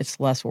me.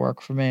 It's less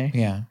work for me.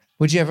 Yeah.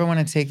 Would you ever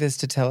want to take this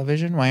to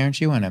television? Why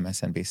aren't you on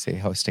MSNBC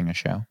hosting a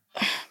show?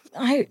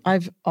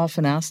 I've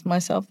often asked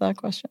myself that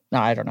question. No,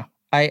 I don't know.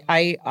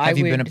 Have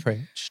you been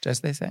approached,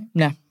 as they say?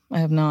 No, I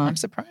have not. I'm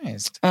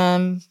surprised.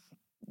 No,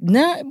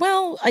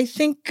 well, I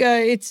think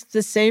it's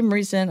the same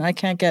reason I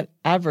can't get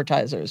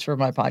advertisers for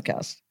my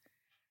podcast.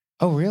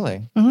 Oh,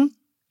 really? Mm-hmm.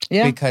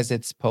 Yeah. Because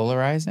it's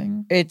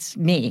polarizing? It's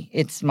me.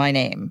 It's my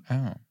name.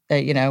 Oh.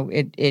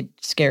 It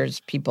scares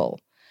people.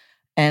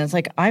 And it's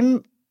like,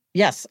 I'm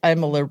a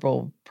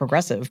liberal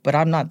progressive, but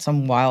I'm not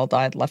some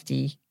wild-eyed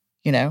lefty,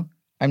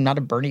 I'm not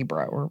a Bernie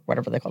bro or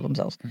whatever they call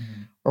themselves,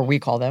 or we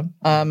call them.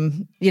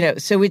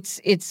 So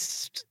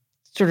it's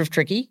sort of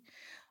tricky.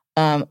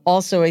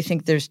 Also, I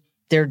think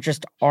there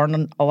just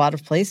aren't a lot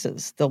of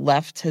places. The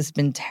left has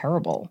been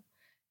terrible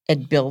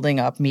at building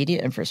up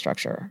media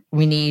infrastructure.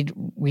 We need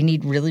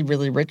really,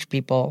 really rich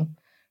people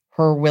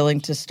who are willing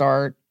to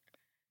start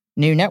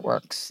new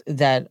networks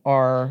that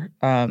are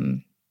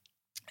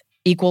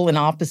equal and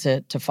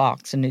opposite to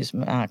Fox and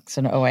Newsmax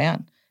and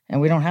OAN,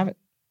 and we don't have it.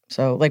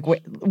 So, like,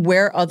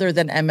 where other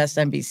than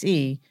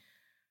MSNBC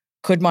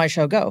could my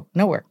show go?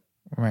 Nowhere.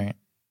 Right.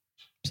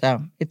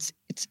 So it's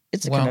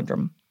a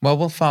conundrum. Well,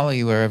 we'll follow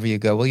you wherever you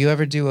go. Will you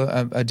ever do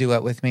a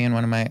duet with me in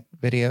one of my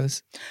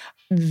videos?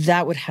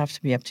 That would have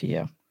to be up to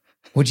you.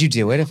 Would you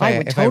do it if I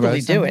would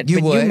totally do it?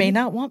 You but would? You may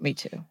not want me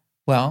to.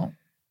 Well,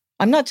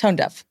 I'm not tone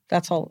deaf.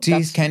 That's all. Can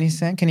you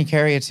sing? Can you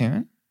carry a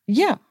tune?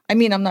 Yeah, I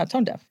mean, I'm not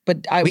tone deaf,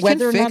 but We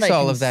whether can or not fix I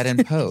all can of that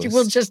in post.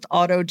 We'll just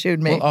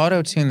auto-tune me. We'll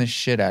auto-tune the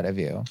shit out of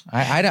you.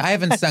 I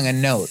haven't sung a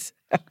note.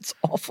 That's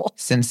awful.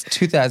 Since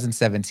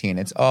 2017.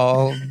 It's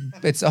all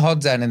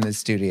done in the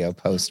studio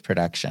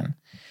post-production.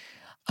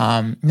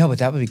 No, but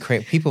that would be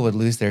great. People would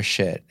lose their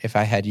shit if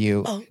I had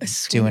you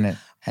doing it.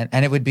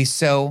 And it would be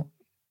so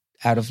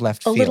out of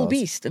left field. A Little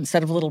Beast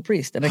instead of a Little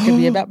Priest. And it could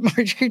be about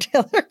Marjorie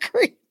Taylor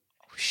Greene.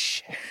 Oh,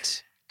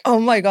 shit. Oh,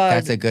 my God.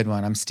 That's a good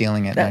one. I'm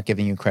stealing it, not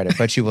giving you credit.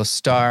 But you will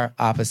star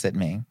opposite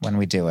me when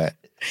we do it.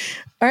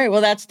 All right.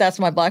 Well, that's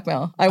my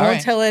blackmail. I won't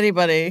tell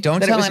anybody.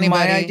 Don't that tell it was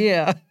anybody. My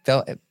idea.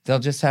 They'll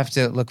just have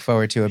to look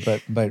forward to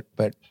it.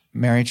 But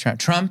Mary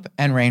Trump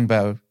and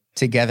Rainbow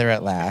together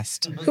at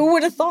last. Who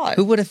would have thought?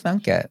 Who would have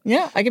thunk it?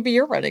 Yeah, I could be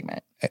your running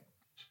mate.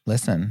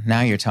 Listen,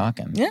 now you're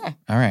talking. Yeah.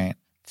 All right.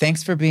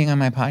 Thanks for being on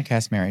my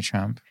podcast, Mary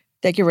Trump.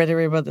 Thank you, Randy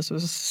Rainbow. This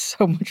was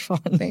so much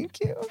fun. Thank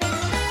you.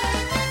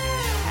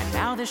 And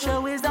now the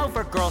show is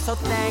over, girls, so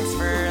thanks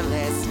for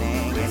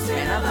listening. It's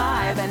been a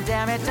vibe, and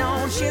damn it,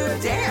 don't you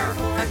dare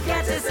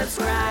forget to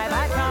subscribe.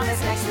 I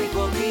promise next week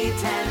will be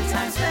 10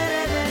 times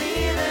better than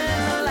even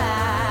the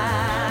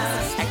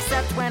last.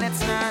 Except when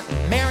it's not.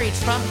 Mary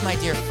Trump, my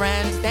dear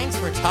friend, thanks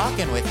for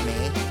talking with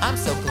me. I'm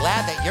so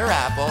glad that your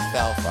apple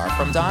fell far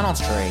from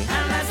Donald's tree.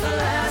 And that's the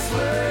last.